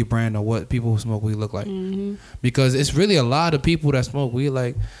complete rebrand of what people who smoke weed look like. Because it's really a lot of people that smoke weed.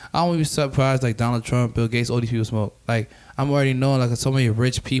 Like, I won't be surprised, like, Donald Trump, Bill Gates, all these people smoke. Like, I'm already knowing, like, so many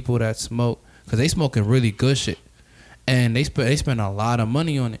rich people that smoke because they smoking really good shit. And they spend a lot of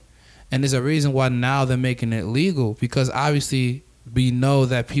money on it. And there's a reason why now they're making it legal, because obviously we know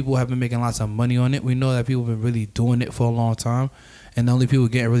that people have been making lots of money on it. We know that people have been really doing it for a long time. And the only people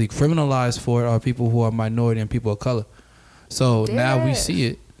getting really criminalized for it are people who are minority and people of color. So now we see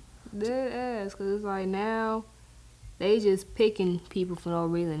it. Dead ass, because it's like now they just picking people for no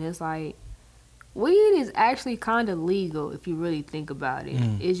reason. It's like weed is actually kind of legal if you really think about it.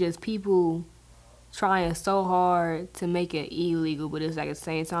 It's just people trying so hard to make it illegal, but it's like at the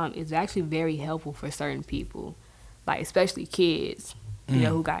same time it's actually very helpful for certain people, like especially kids, you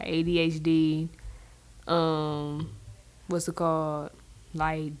know, who got ADHD, what's it called,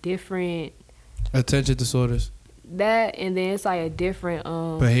 like different attention disorders. That, and then it's like a different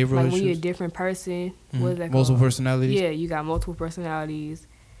behavioral like issues. when you're a different person. What is that multiple called? personalities. Yeah, you got multiple personalities.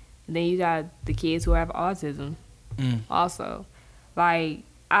 And then you got the kids who have autism. Also, like,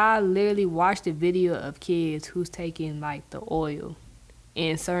 I literally watched a video of kids who's taking like the oil,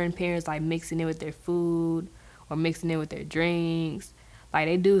 and certain parents like mixing it with their food or mixing it with their drinks. Like,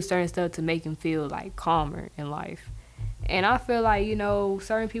 they do certain stuff to make them feel like calmer in life. And I feel like, you know,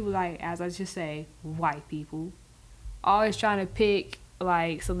 certain people, like, as I just say, white people, always trying to pick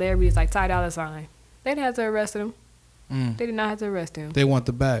like celebrities like Ty Dolla $ign. They didn't have to arrest him. They did not have to arrest him. They want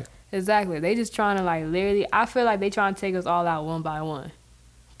the bag. Exactly. They just trying to like literally, I feel like they trying to take us all out one by one,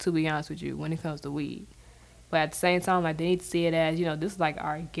 to be honest with you, when it comes to weed. But at the same time, like, they need to see it as, you know, this is like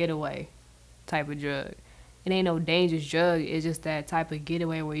our getaway type of drug. It ain't no dangerous drug. It's just that type of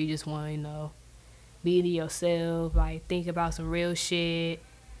getaway where you just want to, you know, be to yourself, like, think about some real shit.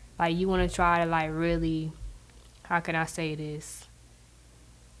 Like, you want to try to, like, really, how can I say this?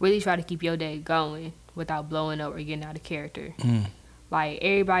 Really try to keep your day going without blowing up or getting out of character. Like,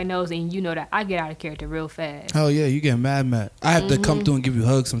 everybody knows, and you know that I get out of character real fast. Oh, yeah, you get mad. I have to come through and give you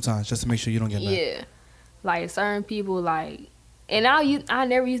hugs sometimes just to make sure you don't get mad. Yeah. Like, certain people, like, and I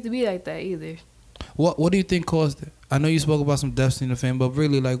never used to be like that either. What do you think caused it? I know you spoke about some deaths in the family, but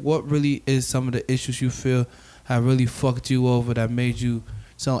really, like, what really is some of the issues you feel have really fucked you over that made you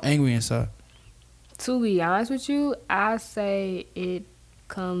so angry inside? To be honest with you, I say it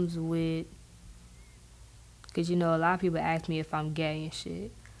comes with, because, you know, a lot of people ask me if I'm gay and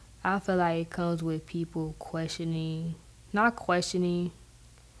shit. I feel like it comes with people not questioning.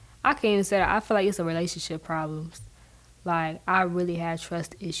 I can't even say that. I feel like it's a relationship problems. Like, I really had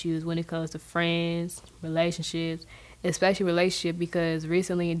trust issues when it comes to friends, relationships, especially relationship, because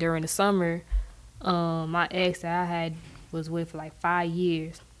recently during the summer, my ex that I had was with for like 5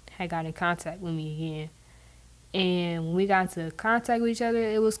 years had got in contact with me again. And when we got into contact with each other,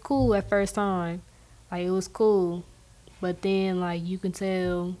 it was cool at first time. Like, it was cool. But then, like, you can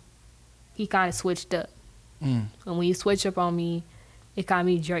tell he kind of switched up. And when he switched up on me, it kind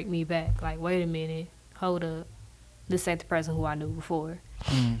of jerked me back. Like, wait a minute, hold up. This ain't the person who I knew before.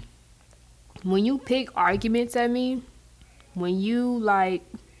 When you pick arguments at me, when you, like,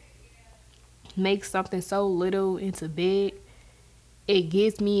 make something so little into big, it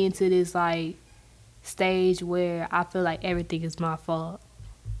gets me into this, like, stage where I feel like everything is my fault.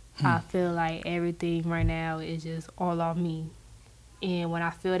 I feel like everything right now is just all on me. And when I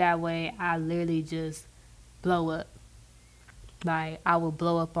feel that way, I literally just blow up. Like, I will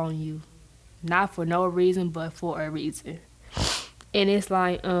blow up on you. Not for no reason, but for a reason. And it's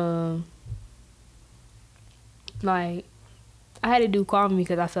like I had to do call me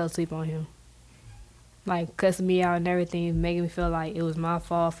because I fell asleep on him. Like, cussing me out and everything, making me feel like it was my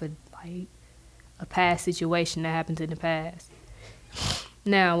fault for, like, a past situation that happened in the past.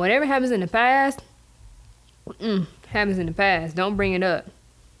 Now, whatever happens in the past, happens in the past. Don't bring it up.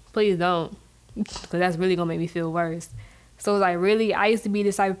 Please don't. Because that's really going to make me feel worse. So, like, really, I used to be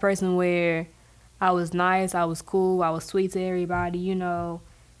this type of person where I was nice, I was cool, I was sweet to everybody, you know.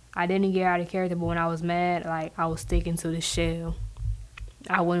 I didn't get out of character, but when I was mad, like, I was sticking to the shell.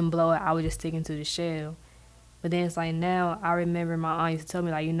 I wouldn't blow it, I was just sticking to the shell. But then it's like now, I remember my aunt used to tell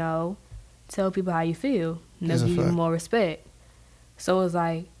me, like, you know, tell people how you feel. And they'll give you more respect. So it's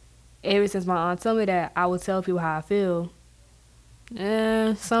like, ever since my aunt told me that, I would tell people how I feel.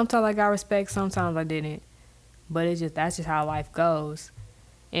 Sometimes I got respect, sometimes I didn't. But that's just how life goes.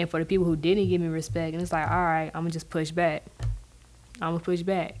 And for the people who didn't give me respect, and it's like, all right, I'm going to just push back. I'm going to push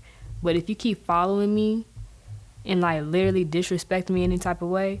back. But if you keep following me and, like, literally disrespecting me any type of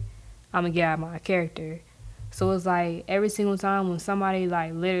way, I'm going to get out of my character. So it's like every single time when somebody,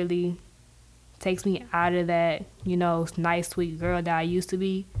 like, literally takes me out of that, you know, nice, sweet girl that I used to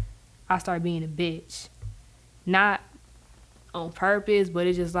be, I start being a bitch. Not on purpose, but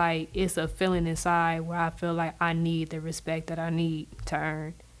it's just like it's a feeling inside where I feel like I need the respect that I need to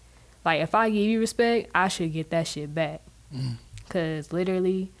earn. Like, if I give you respect, I should get that shit back. Because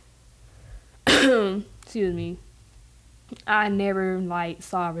literally, excuse me, I never, like,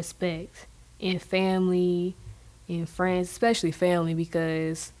 saw respect in family, in friends, especially family,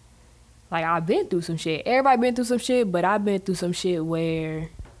 because, like, I've been through some shit. Everybody been through some shit, but I've been through some shit where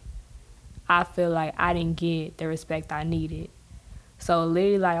I feel like I didn't get the respect I needed. So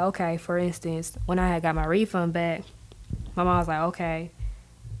literally, like, okay, for instance, when I had got my refund back, my mom was like, okay,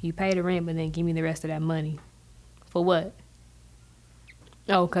 you pay the rent, but then give me the rest of that money. For what?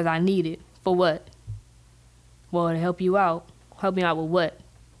 Oh, because I need it. For what? Well, to help you out. Help me out with what?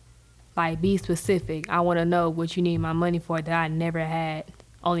 Like, be specific. I want to know what you need my money for that I never had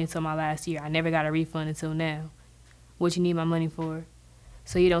only until my last year. I never got a refund until now. What you need my money for?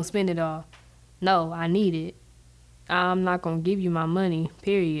 So you don't spend it all. No, I need it. I'm not going to give you my money,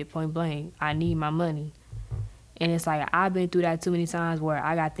 period, point blank. I need my money. And it's like, I've been through that too many times where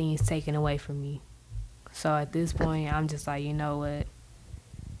I got things taken away from me. So at this point, I'm just like, you know what?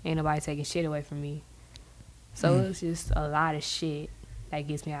 Ain't nobody taking shit away from me. So it's just a lot of shit that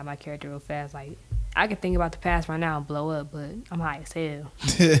gets me out of my character real fast. Like, I can think about the past right now and blow up, but I'm high as hell.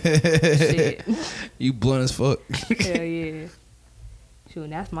 Shit. You blunt as fuck. Hell yeah. Shoot,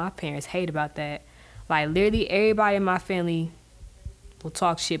 and that's my parents hate about that. Like, literally everybody in my family will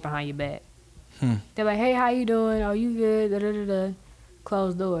talk shit behind your back. They're like, hey, how you doing? Oh, you good? Da-da-da-da.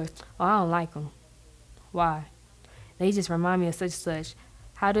 Closed doors. Oh, I don't like them. Why? They just remind me of such and such.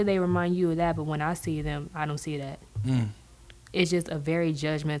 How do they remind you of that? But when I see them, I don't see that. It's just a very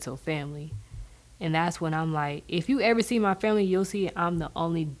judgmental family. And that's when I'm like, if you ever see my family, you'll see I'm the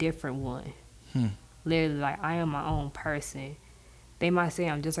only different one. Literally, like, I am my own person. They might say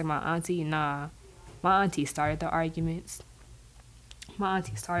I'm just like my auntie. Nah. My auntie started the arguments. My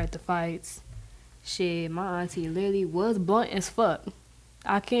auntie started the fights. Shit, my auntie literally was blunt as fuck.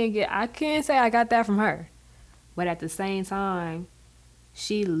 I can't say I got that from her. But at the same time,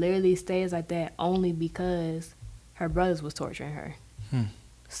 she literally stays like that only because her brothers was torturing her.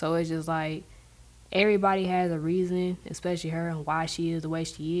 So it's just like, everybody has a reason, especially her, and why she is the way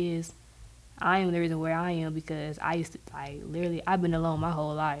she is. I am the reason where I am because I used to, like, literally, I've been alone my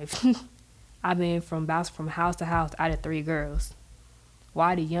whole life. I've been from house to house out of 3 girls.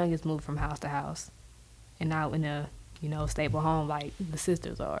 Why the youngest moved from house to house and now in a stable home like the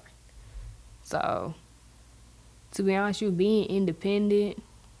sisters are. So, to be honest, being independent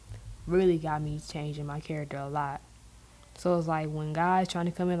really got me changing my character a lot. So it's like when guys trying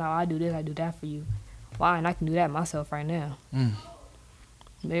to come in like, I do this, I do that for you. Why? And I can do that myself right now.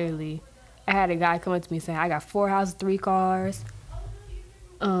 Literally. I had a guy come up to me saying, I got 4 houses, 3 cars.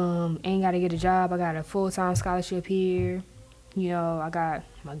 Ain't got to get a job. I got a full-time scholarship here. I got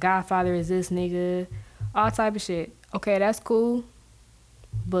my godfather is this nigga. All type of shit. Okay, that's cool.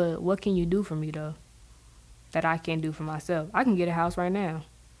 But what can you do for me, though, that I can't do for myself? I can get a house right now.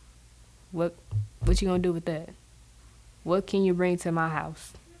 What you gonna do with that? What can you bring to my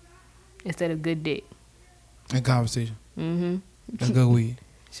house instead of good dick? And conversation. And good weed.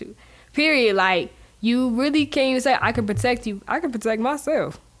 Shoot. Period. Like, you really can't even say, I can protect you. I can protect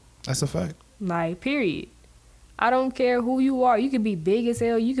myself. That's a fact. Like, period. I don't care who you are. You could be big as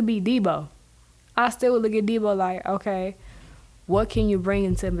hell. You could be Debo. I still would look at Debo like, okay, what can you bring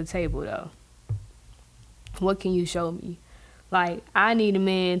into the table, though? What can you show me? Like, I need a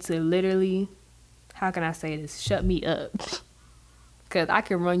man to literally, how can I say this, shut me up. Because I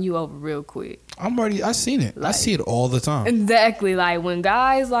can run you over real quick. I seen it. Like, I see it all the time. Exactly. Like, when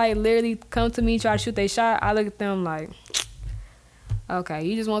guys, like, literally come to me, try to shoot their shot, I look at them like, okay,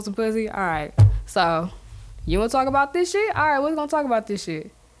 you just want some pussy? All right. So, you want to talk about this shit? All right, we're going to talk about this shit.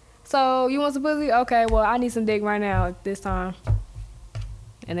 So, you want some pussy? Okay, well, I need some dick right now at this time.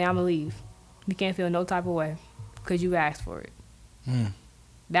 And then I'm going to leave. You can't feel no type of way because you asked for it.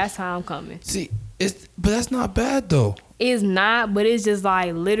 That's how I'm coming. See, but that's not bad, though. It's not, but it's just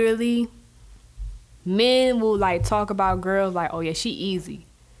like literally men will like talk about girls like, oh yeah, she easy.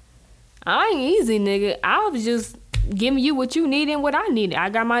 I ain't easy, nigga. I was just giving you what you need and what I needed.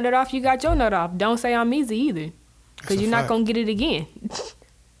 I got my nut off, you got your nut off. Don't say I'm easy either, because you're not going to get it again.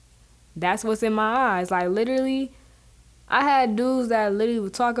 That's what's in my eyes. Like, literally, I had dudes that literally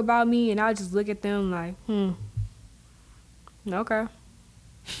would talk about me, and I just look at them like, okay.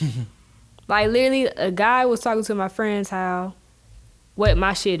 Like, literally, a guy was talking to my friends how, what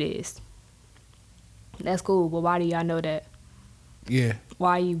my shit is. That's cool, but why do y'all know that? Yeah.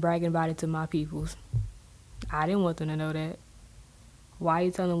 Why are you bragging about it to my peoples? I didn't want them to know that. Why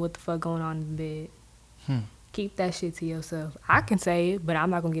you telling them what the fuck going on in the bed? Keep that shit to yourself. I can say it, but I'm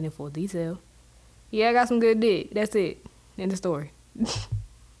not going to get in full detail. Yeah, I got some good dick. That's it. End of story.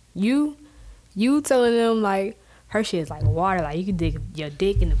 You telling them, like, her shit is like water. Like, you can dig your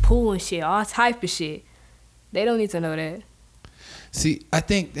dick in the pool and shit. All type of shit. They don't need to know that. See, I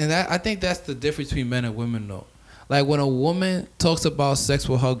think that's the difference between men and women, though. Like, when a woman talks about sex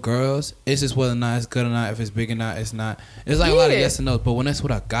with her girls, it's just whether or not it's good or not. If it's big or not, it's not. It's like a lot of yes and no. But when it's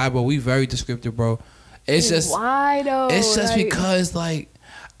with a guy, bro, we very descriptive, bro. It's just why though? It's just like, because, like,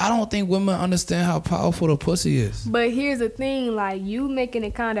 I don't think women understand how powerful the pussy is. But here's the thing, like, you making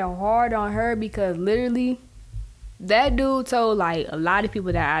it kind of hard on her because literally, that dude told like a lot of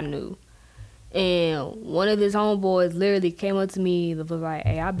people that I knew. And one of his homeboys literally came up to me and was like,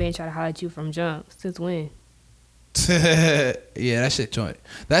 hey, I've been trying to holler at you from jump. Since when? Yeah, that shit joint.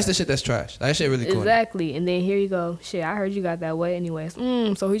 That's the shit that's trash. That shit really cool. Exactly. And then here you go. Shit, I heard you got that way anyways.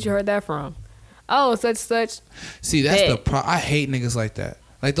 So who you heard that from? Oh, such. See, that's the I hate niggas like that.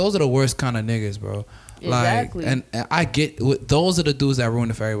 Like, those are the worst kind of niggas, bro. Exactly. Like, and I get, those are the dudes that ruin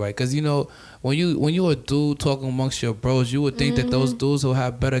it for everybody. Because, you know, when you a dude talking amongst your bros, you would think that those dudes will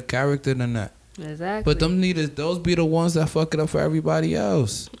have better character than that. Exactly. But those be the ones that fuck it up for everybody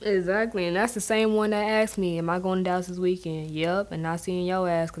else. Exactly. And that's the same one that asked me, am I going to Dallas this weekend? Yup. And not seeing your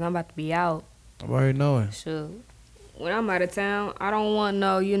ass because I'm about to be out. I'm already knowing. Sure. When I'm out of town, I don't want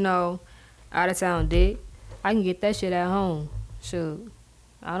no, out of town dick. I can get that shit at home. Sure.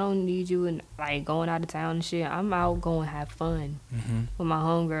 I don't need you in, like, going out of town and shit. I'm out going to have fun with my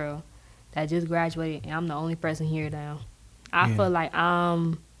homegirl that just graduated, and I'm the only person here now. I feel like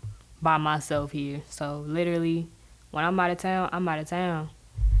I'm by myself here. So, literally, when I'm out of town, I'm out of town.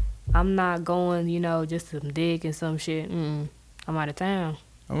 I'm not going, just some dick and some shit. I'm out of town.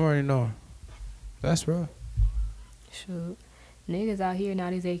 I'm already knowing. That's right. Sure. Niggas out here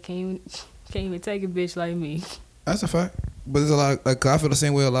nowadays, they can't even take a bitch like me. That's a fact. But there's a lot, like, I feel the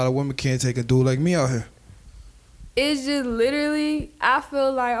same way a lot of women can't take a dude like me out here. It's just literally, I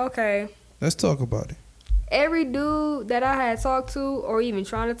feel like, okay. Let's talk about it. Every dude that I had talked to or even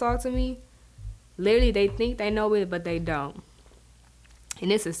trying to talk to me, literally they think they know it, but they don't.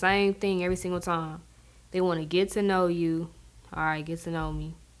 And it's the same thing every single time. They want to get to know you. All right, get to know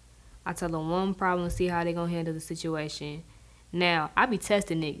me. I tell them one problem, see how they going to handle the situation. Now, I be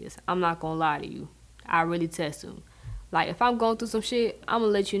testing niggas. I'm not going to lie to you. I really test them. Like, if I'm going through some shit, I'm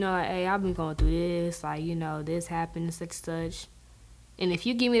gonna let you know, like, hey, I've been going through this. Like, you know, this happened, such such. And if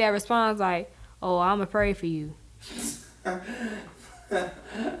you give me that response, like, oh, I'm gonna pray for you. That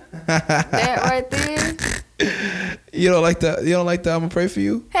right there. You don't like that? You don't like that? I'm gonna pray for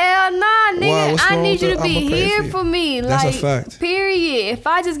you. Hell nah, nigga. Why? What's I wrong need with you the to be I'ma pray here for you? for me. That's a Like, fact. period. If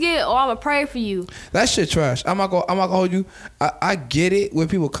I just get, oh, I'm gonna pray for you. That shit trash. I'm not gonna hold you. I get it where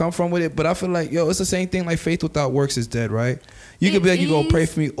people come from with it, but I feel like, yo, it's the same thing like faith without works is dead, right? You could be like, you gonna pray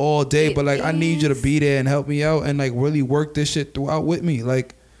for me all day, but like I need you to be there and help me out and like really work this shit throughout with me.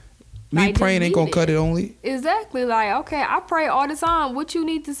 Like me Like, praying just ain't be gonna cut there. it only. Exactly. Like, okay, I pray all the time. What you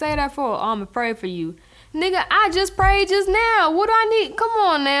need to say that for? Oh, I'm gonna pray for you. Nigga, I just prayed just now. What do I need? Come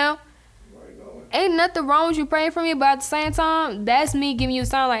on now. Ain't nothing wrong with you praying for me, but at the same time, that's me giving you a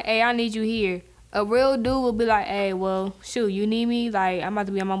sign like, hey, I need you here. A real dude will be like, hey, well, shoot, you need me? Like, I'm about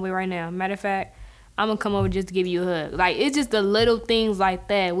to be on my way right now. Matter of fact, I'm gonna come over just to give you a hug. Like, it's just the little things like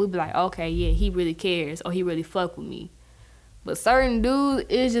that. We'll be like, okay, yeah, he really cares, or he really fuck with me. But certain dudes,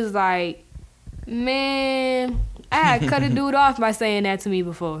 it's just like, man, I had cut a dude off by saying that to me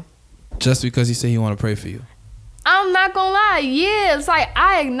before. Just because he said he want to pray for you. I'm not gonna lie, yeah, it's like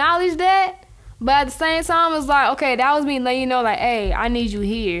I acknowledge that, but at the same time, it's like, okay, that was me letting you know, like, hey, I need you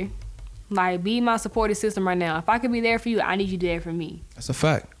here. Like, be my supportive system right now. If I could be there for you, I need you there for me. That's a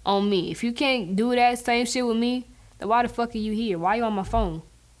fact. On me. If you can't do that same shit with me, then why the fuck are you here? Why you on my phone?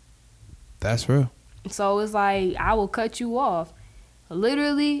 That's real. So it's like, I will cut you off.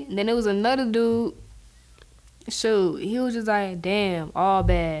 Literally, then there was another dude, shoot, he was just like, damn, all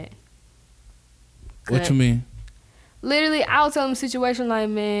bad. What you mean? Literally, I was telling him the situation like,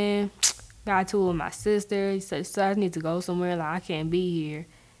 man, got to with my sister. He said, so I need to go somewhere. Like, I can't be here.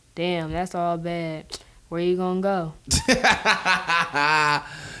 Damn, that's all bad. Where you gonna go?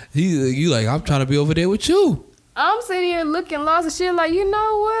 You like, I'm trying to be over there with you. I'm sitting here looking lost and shit like, you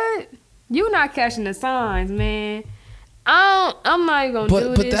know what? You not catching the signs, man. I'm not even gonna do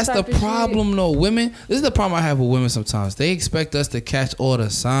this. But that's the type of problem, shit. though. Women, this is the problem I have with women sometimes. They expect us to catch all the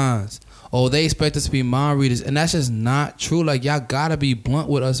signs. Or they expect us to be mind readers. And that's just not true. Like, y'all gotta be blunt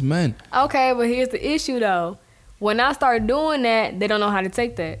with us men. Okay, but here's the issue, though. When I start doing that, they don't know how to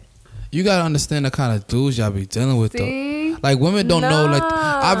take that. You gotta understand the kind of dudes y'all be dealing with, See? though. Like, women don't know. Like,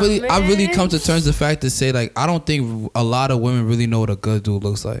 I really man. come to terms with the fact to say, like, I don't think a lot of women really know what a good dude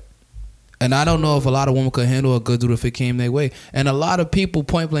looks like. And I don't know if a lot of women could handle a good dude if it came their way. And a lot of people,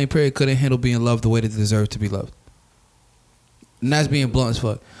 point blank period, couldn't handle being loved the way they deserve to be loved. And that's being blunt as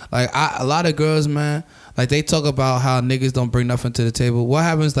fuck. Like, a lot of girls, man, like, they talk about how niggas don't bring nothing to the table. What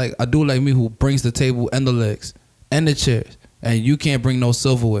happens, like, a dude like me who brings the table and the legs and the chairs, and you can't bring no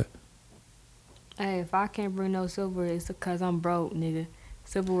silverware? Hey, if I can't bring no silver, it's because I'm broke, nigga.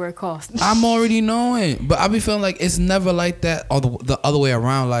 Silverware costs. I'm already knowing. But I be feeling like it's never like that or the other way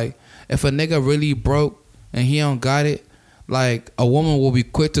around. Like, if a nigga really broke and he don't got it, like, a woman will be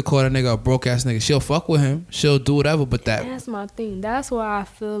quick to call that nigga a broke ass nigga. She'll fuck with him. She'll do whatever, but That's my thing. That's why I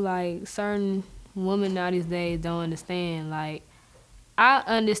feel like certain women now these days don't understand. Like, I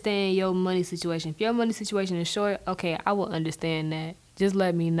understand your money situation. If your money situation is short, okay, I will understand that. Just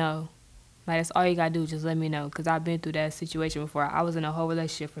let me know. Like, that's all you gotta do. Just let me know. Because I've been through that situation before. I was in a whole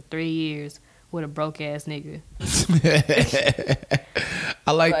relationship for 3 years with a broke ass nigga.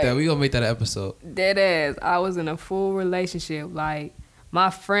 I like that. We gonna make that an episode. Dead ass. I was in a full relationship. Like,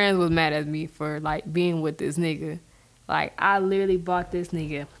 my friends was mad at me for, like, being with this nigga. Like, I literally bought this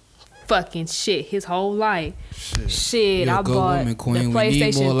nigga fucking shit his whole life. Shit, You're a I good bought woman, queen. the We need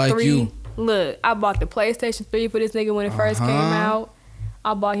PlayStation more like 3. you. Look, I bought the PlayStation 3 for this nigga when it first came out.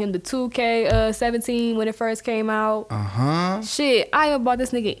 I bought him the 2K17 when it first came out. Shit, I even bought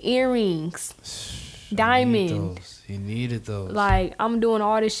this nigga earrings. Diamonds. He needed those. Like, I'm doing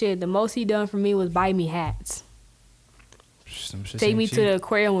all this shit. The most he done for me was buy me hats. Some shit Take ain't me cheap. to the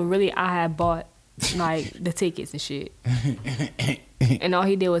aquarium when really I had bought, like, the tickets and shit. And all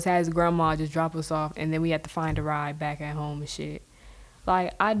he did was have his grandma just drop us off, and then we had to find a ride back at home and shit.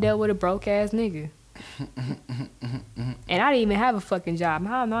 Like, I dealt with a broke ass nigga. And I didn't even have a fucking job.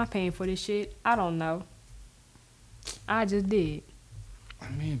 How am I paying for this shit? I don't know. I just did. I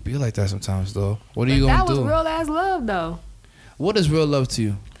mean, be like that sometimes, though. What are But you gonna that do? was real ass love, though. What is real love to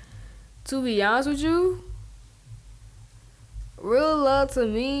you? To be honest with you, real love to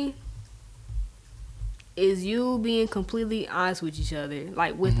me is you being completely honest with each other,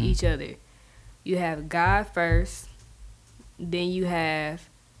 like with each other. You have God first, then you have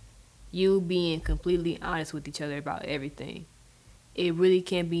you being completely honest with each other about everything. It really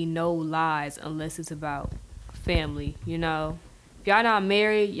can't be no lies unless it's about family, you know? If y'all not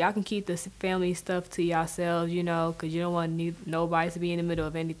married, y'all can keep the family stuff to yourselves, you know, because you don't want nobody to be in the middle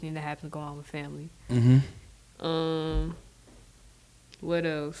of anything that happens going on with family. What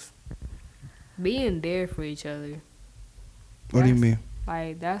else? Being there for each other. What do you mean?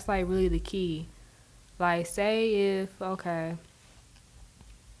 Like, that's, like, really the key. Like, say if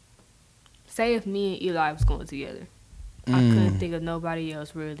me and Eli was going together. I couldn't think of nobody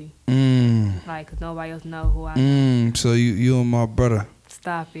else, really. Like, 'cause nobody else know who I am. So you and my brother.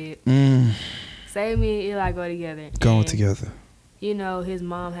 Stop it. Say me and Eli go together. Going and, together. You know, his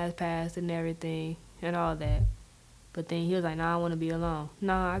mom has passed and everything and all that. But then he was like, nah, I want to be alone.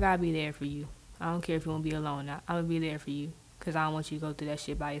 Nah, I got to be there for you. I don't care if you want to be alone. I'm going to be there for you because I don't want you to go through that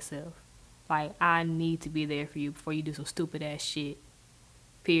shit by yourself. Like, I need to be there for you before you do some stupid-ass shit.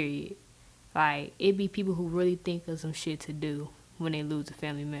 Period. Like, it be people who really think of some shit to do when they lose a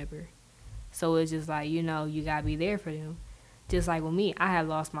family member. So it's just like, you know, you got to be there for them. Just like with me, I had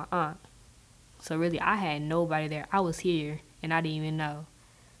lost my aunt. So really, I had nobody there. I was here, and I didn't even know.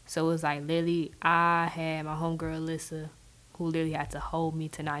 So it was like, literally, I had my homegirl, Alyssa, who literally had to hold me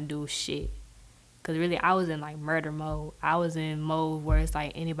to not do shit. Because really, I was in, like, murder mode. I was in mode where it's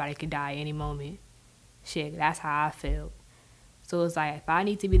like anybody could die any moment. Shit, that's how I felt. So it's like, if I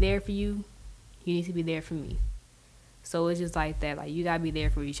need to be there for you, you need to be there for me. So it's just like that. Like, you got to be there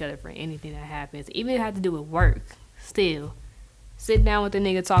for each other for anything that happens. Even if it has to do with work, still. Sit down with the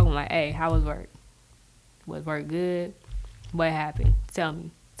nigga talking like, hey, how was work? Was work good? What happened? Tell me.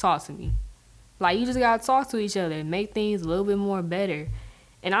 Talk to me. Like, you just got to talk to each other and make things a little bit more better.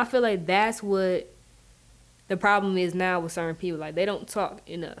 And I feel like that's what the problem is now with certain people. Like, they don't talk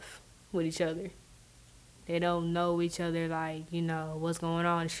enough with each other. They don't know each other, like, you know, what's going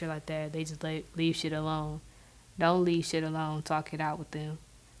on and shit like that. They just leave shit alone. Don't leave shit alone. Talk it out with them.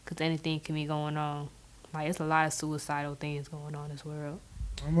 Because anything can be going on. Like, it's a lot of suicidal things going on in this world.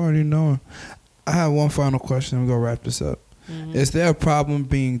 I'm already knowing. I have one final question. We're going to wrap this up. Mm-hmm. Is there a problem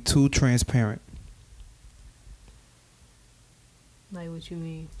being too transparent? Like, what you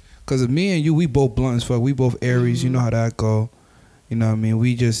mean? Because me and you, we both blunt as fuck. We both Aries. Mm-hmm. You know how that go. You know what I mean?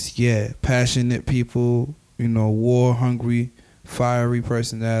 We just, passionate people. You know, war-hungry, fiery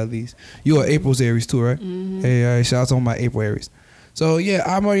personalities. You are April's Aries too, right? Mm-hmm. Hey, shout out to all my April Aries. So,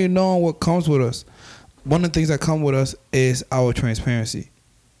 I'm already knowing what comes with us. One of the things that come with us is our transparency.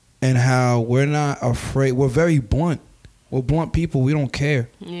 And how we're not afraid. We're very blunt. We're blunt people. We don't care.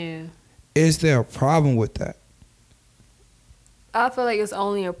 Yeah. Is there a problem with that? I feel like it's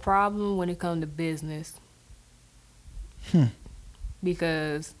only a problem when it comes to business.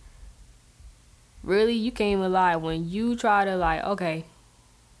 Because really, you can't even lie. When you try to, like, okay,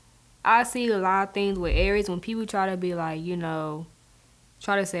 I see a lot of things with Aries. When people try to be like, you know,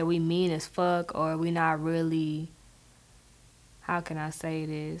 try to say we mean as fuck or we not really, how can I say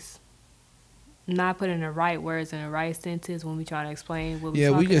this? Not putting the right words in the right sentence when we try to explain what we're talking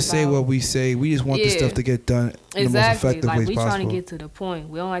about. We just say what we say. We just want this stuff to get done in the most effective way possible. Like, we trying to get to the point.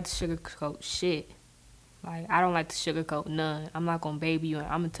 We don't like to sugarcoat shit. Like, I don't like to sugarcoat none. I'm not going to baby you.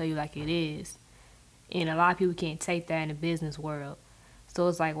 I'm going to tell you like it is. And a lot of people can't take that in the business world. So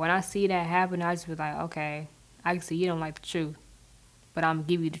it's like, when I see that happen, I just be like, okay, I can see you don't like the truth. But I'm going to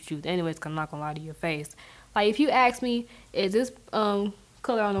give you the truth anyways because I'm not going to lie to your face. Like, if you ask me, is this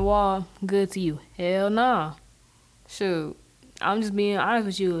color on the wall good to you? Hell nah. Shoot. I'm just being honest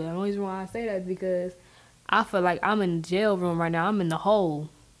with you. The only reason why I say that is because I feel like I'm in the jail room right now. I'm in the hole.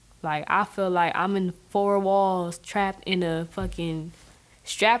 Like, I feel like I'm in 4 walls trapped in a fucking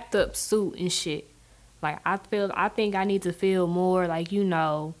strapped up suit and shit. Like, I think I need to feel more like, you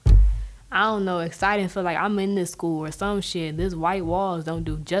know, I don't know, excited and feel like I'm in this school or some shit. This white walls don't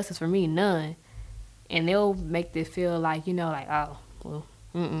do justice for me, none. And they'll make it feel like, you know, like, oh, well,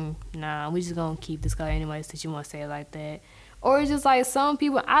 nah, we just gonna keep this color anyway since you want to say it like that. Or it's just like some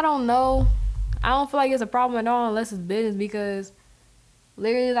people, I don't know. I don't feel like it's a problem at all unless it's business because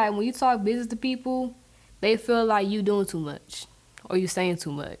literally, like, when you talk business to people, they feel like you doing too much or you saying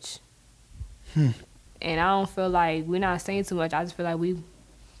too much. And I don't feel like we're not saying too much. I just feel like we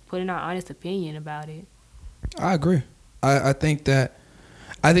put in our honest opinion about it. I agree. I think that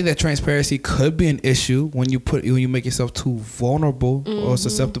transparency could be an issue when you make yourself too vulnerable or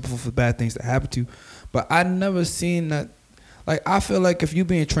susceptible for bad things to happen to you. But I never seen that. Like, I feel like if you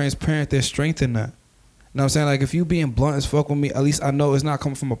being transparent, there's strength in that. You know what I'm saying? Like, if you being blunt as fuck with me, at least I know it's not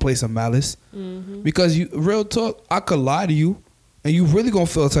coming from a place of malice. Because real talk, I could lie to you and you really gonna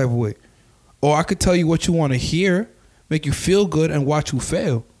feel a type of way. Or I could tell you what you want to hear, make you feel good, and watch you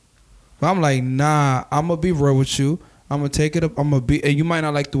fail. But I'm like, nah, I'm going to be real with you. I'm going to take it up. And you might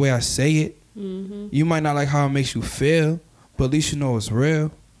not like the way I say it. You might not like how it makes you feel. but at least you know it's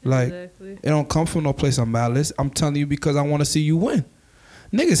real. Like, Exactly. it don't come from no place of malice. I'm telling you because I want to see you win.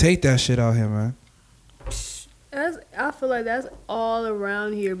 Niggas hate that shit out here, man. I feel like that's all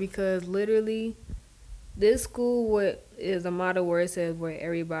around here because literally, this school what is a motto where it says where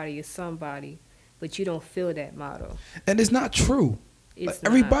everybody is somebody, but you don't feel that motto. And it's not true. It's Like, not.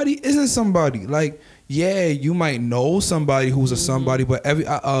 everybody isn't somebody. Like, yeah, you might know somebody who's a somebody, but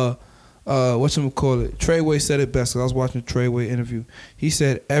whatchamacallit, Treyway said it best. 'Cause I was watching a Treyway interview. He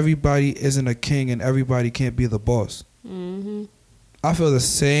said everybody isn't a king and everybody can't be the boss. Mm-hmm. I feel the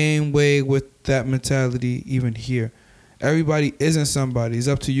same way with that mentality even here. Everybody isn't somebody. It's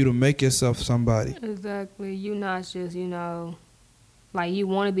up to you to make yourself somebody. Exactly. You not just like you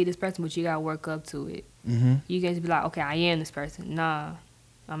want to be this person, but you gotta work up to it. Mm-hmm. You can't just be like, okay, I am this person. Nah,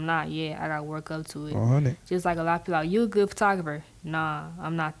 I'm not yet. I gotta work up to it. 100. Just like a lot of people, like, you a good photographer. Nah,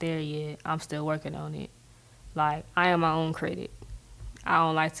 I'm not there yet. I'm still working on it. Like, I am my own critic. I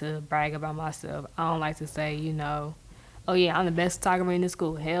don't like to brag about myself. I don't like to say, oh yeah, I'm the best photographer in the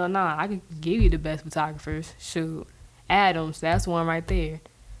school. Hell nah, I could give you the best photographers. Shoot. Adams, that's one right there.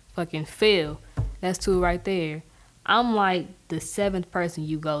 Fucking Phil, that's two right there. I'm like the 7th person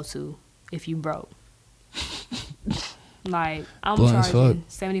you go to if you broke. Like, I'm Blunt as charging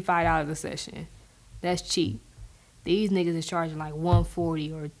 $75 a session. That's cheap. These niggas is charging like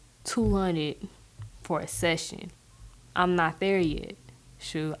 $140 or $200 for a session. I'm not there yet.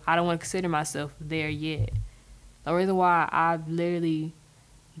 Shoot, I don't want to consider myself there yet. The reason why I literally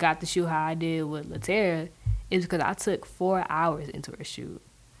got the shoot how I did with Latera is because I took 4 hours into a shoot.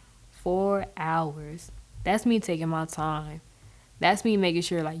 4 hours. That's me taking my time. That's me making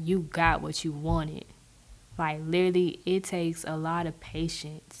sure like you got what you wanted. Like, literally, it takes a lot of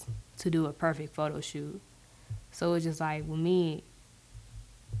patience to do a perfect photo shoot. So it's just like, with me,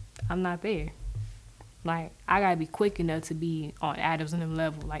 I'm not there. Like, I gotta be quick enough to be on Adams and them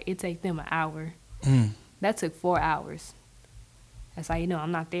level. Like, it take them an hour. That took 4 hours. That's how you know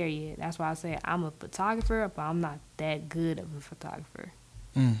I'm not there yet. That's why I say I'm a photographer, but I'm not that good of a photographer.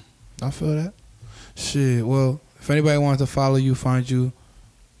 I feel that. Shit, well, if anybody wants to follow you, find you,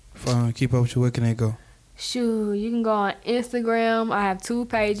 keep up with you, where can they go? Shoot, you can go on Instagram. I have 2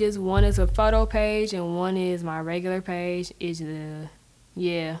 pages. One is a photo page and one is my regular page. The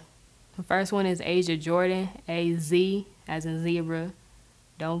first one is Asia Jordan, A-Z, as in zebra.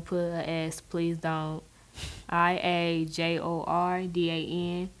 Don't put a S, please don't.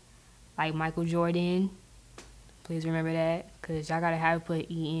 IAJORDAN, like Michael Jordan. Please remember that, because y'all gotta have it put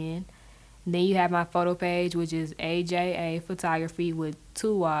E-N. Then you have my photo page, which is AJA Photography with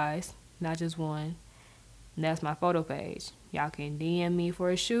 2 Y's, not just one. And that's my photo page. Y'all can DM me for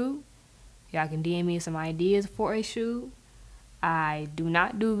a shoot. Y'all can DM me some ideas for a shoot. I do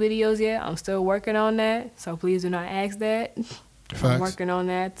not do videos yet. I'm still working on that, so please do not ask that. Facts. I'm working on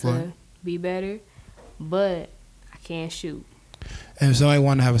that to Right. be better, but I can't shoot. And if somebody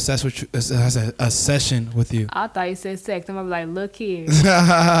want to have a session with you, I thought you said sex. I'm gonna be like, look here.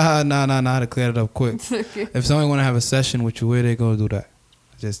 nah, I had to clear it up quick. If somebody want to have a session with you, where they gonna do that?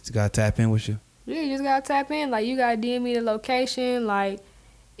 Just gotta tap in with you. Yeah, you just gotta tap in. Like, you gotta DM me the location. Like,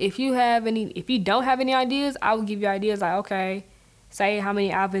 if you don't have any ideas, I will give you ideas. Like, okay, say how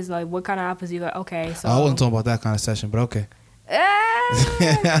many outfits, like what kind of outfits you got. Okay, so I wasn't talking about that kind of session, but okay.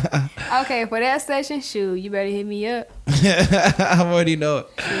 Okay, for that session, shoot, you better hit me up. I already know it.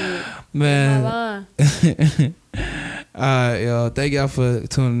 Shoot, Man. my line. All right, yo. Thank y'all for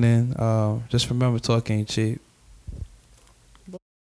tuning in. Just remember, talk ain't cheap.